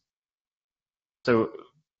service. So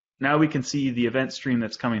now we can see the event stream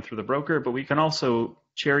that's coming through the broker, but we can also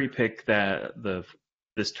cherry pick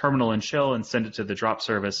this terminal in shell and send it to the drop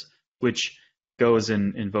service, which goes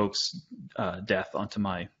and invokes death onto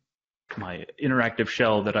my interactive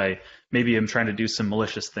shell that maybe I'm trying to do some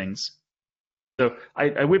malicious things. So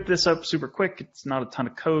I whipped this up super quick. It's not a ton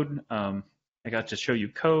of code. I got to show you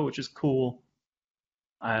code, which is cool.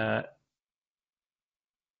 Any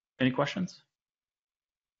questions?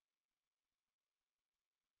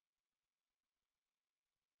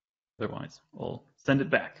 Otherwise, we'll send it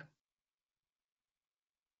back.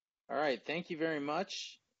 All right, thank you very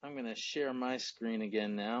much. I'm going to share my screen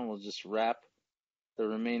again now. We'll just wrap the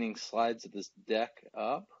remaining slides of this deck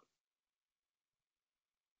up.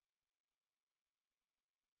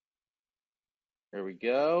 There we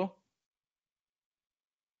go.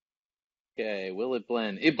 Okay, will it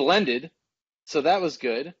blend? It blended, so that was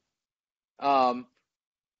good. Let's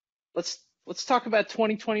talk about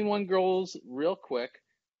 2021 goals real quick.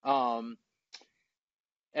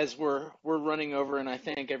 As we're running over, and I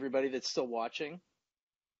thank everybody that's still watching.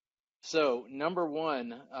 So number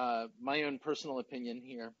one, my own personal opinion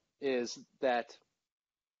here is that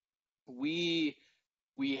we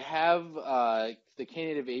we have the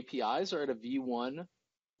Knative APIs are at a V1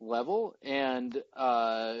 level, and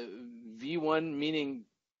V1 meaning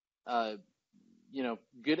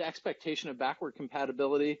good expectation of backward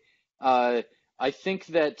compatibility. I think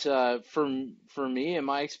that for me, in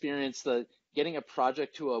my experience, that getting a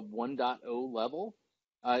project to a 1.0 level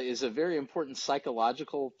is a very important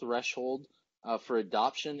psychological threshold for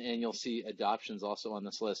adoption, and you'll see adoptions also on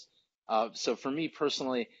this list. So for me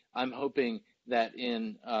personally, I'm hoping that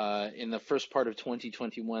in the first part of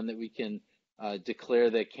 2021 that we can declare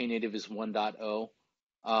that Knative is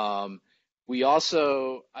 1.0. We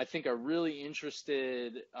also, I think, are really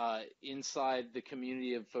interested inside the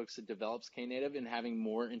community of folks that develops Knative in having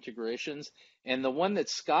more integrations. And the one that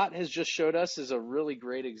Scott has just showed us is a really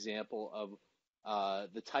great example of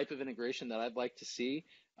the type of integration that I'd like to see.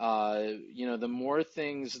 The more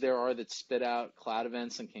things there are that spit out cloud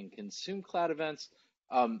events and can consume cloud events,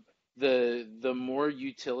 the more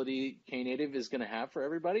utility Knative is going to have for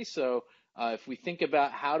everybody. So if we think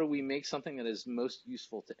about how do we make something that is most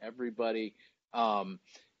useful to everybody, the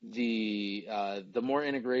more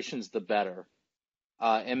integrations, the better.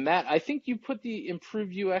 And Matt, I think you put the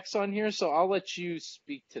improved UX on here, so I'll let you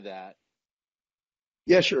speak to that.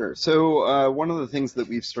 Yeah, sure. So one of the things that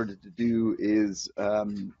we've started to do is there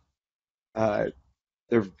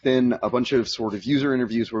have been a bunch of sort of user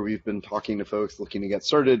interviews where we've been talking to folks looking to get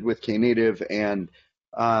started with Knative, and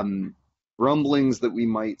rumblings that we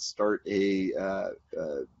might start a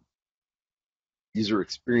user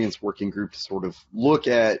experience working group to sort of look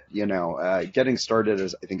at, getting started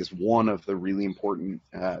as I think is one of the really important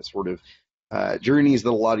sort of journeys that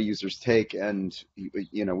a lot of users take. And,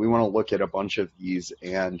 we want to look at a bunch of these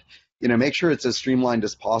and, make sure it's as streamlined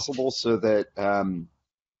as possible so that,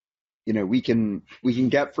 we can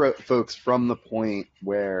get folks from the point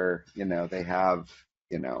where, they have,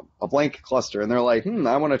 a blank cluster and they're like,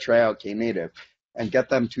 I want to try out Knative, and get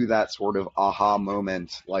them to that sort of aha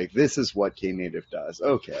moment, like this is what Knative does.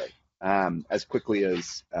 Okay, as quickly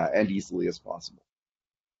as and easily as possible.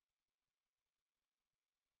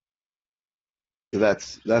 So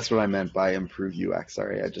that's what I meant by improve UX.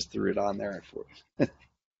 Sorry, I just threw it on there.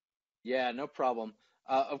 Yeah, no problem.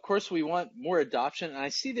 Of course, we want more adoption. And I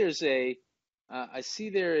see there is a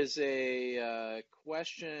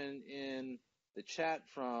question in the chat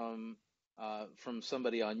from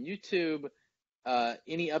somebody on YouTube.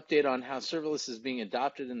 Any update on how serverless is being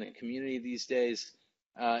adopted in the community these days?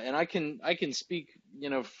 And I can speak,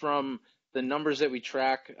 from the numbers that we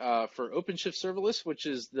track for OpenShift serverless, which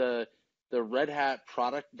is the Red Hat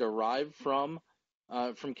product derived from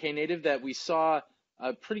Knative, that we saw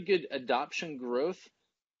a pretty good adoption growth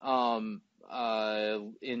in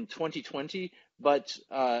 2020. But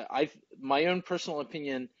my own personal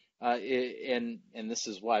opinion, and this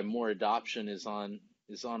is why more adoption is on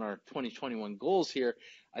our 2021 goals here.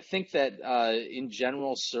 I think that in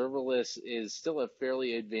general, serverless is still a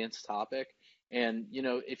fairly advanced topic. And,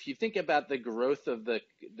 if you think about the growth of the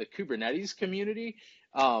Kubernetes community,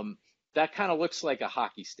 that kind of looks like a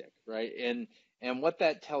hockey stick, right? And what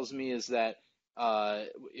that tells me is that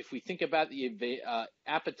if we think about the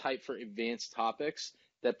appetite for advanced topics,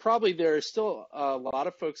 that probably there are still a lot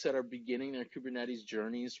of folks that are beginning their Kubernetes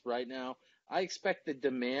journeys right now. I expect the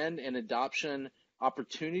demand and adoption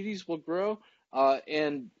opportunities will grow,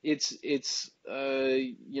 and it's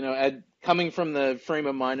coming from the frame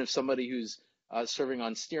of mind of somebody who's serving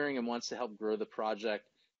on steering and wants to help grow the project.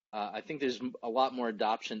 I think there's a lot more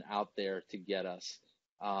adoption out there to get us.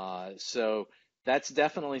 So that's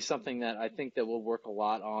definitely something that I think that we'll work a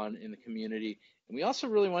lot on in the community. And we also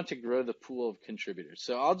really want to grow the pool of contributors.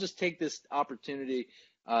 So I'll just take this opportunity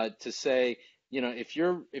to say, if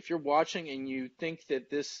you're watching and you think that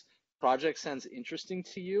this project sounds interesting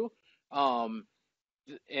to you, and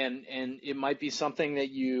it might be something that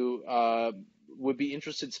you would be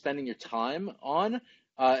interested in spending your time on,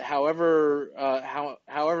 however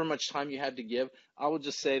much time you have to give, I will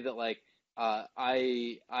just say that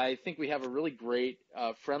I think we have a really great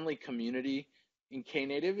friendly community in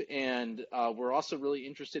Knative, and we're also really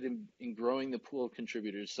interested in growing the pool of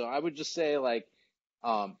contributors. So I would just say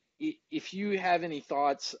if you have any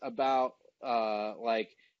thoughts about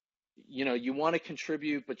you want to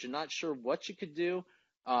contribute, but you're not sure what you could do,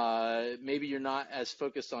 maybe you're not as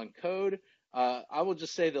focused on code, I will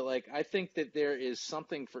just say that I think that there is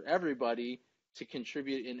something for everybody to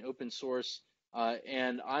contribute in open source,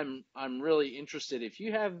 and I'm really interested. If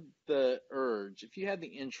you have the urge, if you have the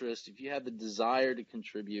interest, if you have the desire to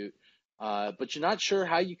contribute, but you're not sure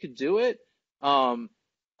how you could do it,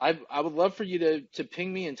 I would love for you to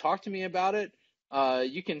ping me and talk to me about it.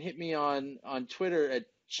 You can hit me on Twitter at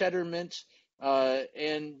Cheddarmint,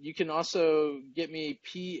 And you can also get me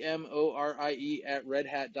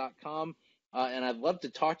PMORIE@redhat.com. And I'd love to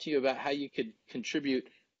talk to you about how you could contribute.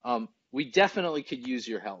 We definitely could use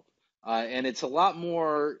your help. And it's a lot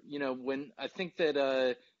more, when I think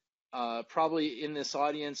that probably in this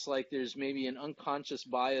audience, like there's maybe an unconscious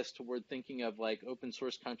bias toward thinking of like open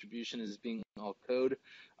source contribution as being all code.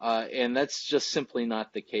 And that's just simply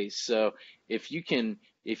not the case. So if you can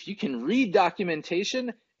read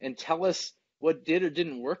documentation and tell us what did or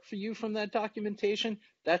didn't work for you from that documentation,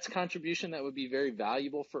 that's contribution that would be very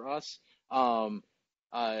valuable for us.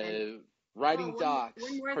 Writing docs,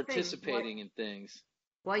 one more participating in things.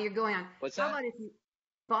 While you're going on, What's how that? about if you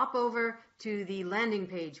pop over to the landing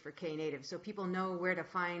page for Knative so people know where to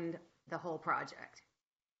find the whole project?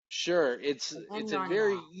 Sure, it's a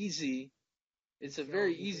very easy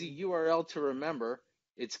URL to remember.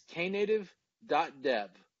 It's knative.dev.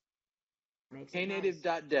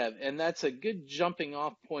 Knative.dev, and that's a good jumping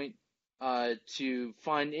off point to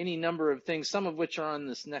find any number of things, some of which are on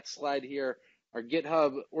this next slide here. Our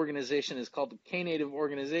GitHub organization is called the Knative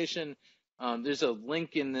organization. There's a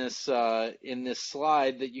link in this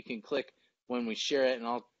slide that you can click when we share it, and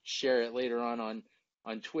I'll share it later on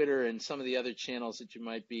Twitter and some of the other channels that you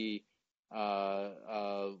might be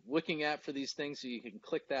looking at for these things. So you can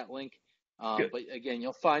click that link. But again,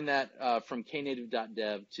 you'll find that from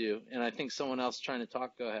knative.dev too. And I think someone else trying to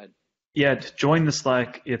talk. Go ahead. Yeah, to join the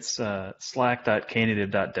Slack, it's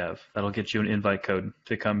slack.knative.dev. That'll get you an invite code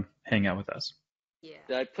to come hang out with us. Yeah.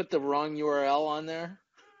 Did I put the wrong URL on there?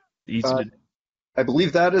 I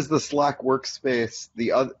believe that is the Slack workspace.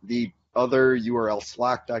 The other URL,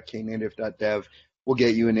 slack.knative.dev, will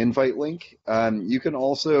get you an invite link. You can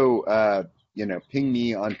also, ping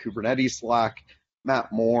me on Kubernetes Slack,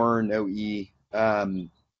 Matt Moore, no E,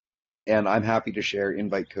 and I'm happy to share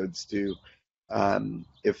invite codes too,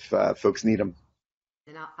 if folks need them.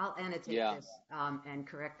 And I'll annotate this and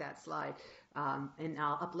correct that slide. And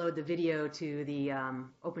I'll upload the video to the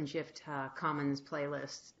OpenShift Commons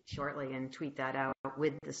playlist shortly and tweet that out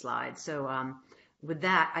with the slides. So with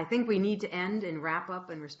that, I think we need to end and wrap up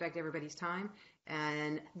and respect everybody's time.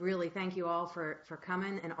 And really thank you all for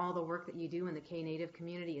coming and all the work that you do in the Knative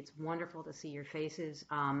community. It's wonderful to see your faces.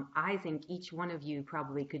 I think each one of you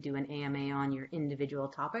probably could do an AMA on your individual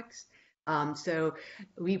topics. So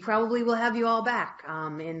we probably will have you all back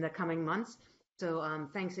in the coming months. So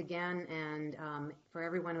thanks again, and for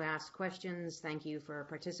everyone who asked questions, thank you for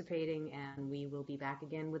participating, and we will be back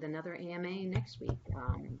again with another AMA next week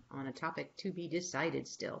on a topic to be decided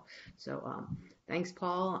still. So thanks,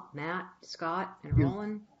 Paul, Matt, Scott, and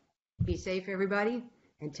Roland. Be safe, everybody,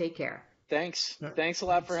 and take care. Thanks. Thanks a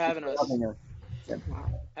lot for having us.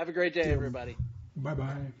 Have a great day, everybody.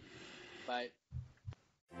 Bye-bye. Bye.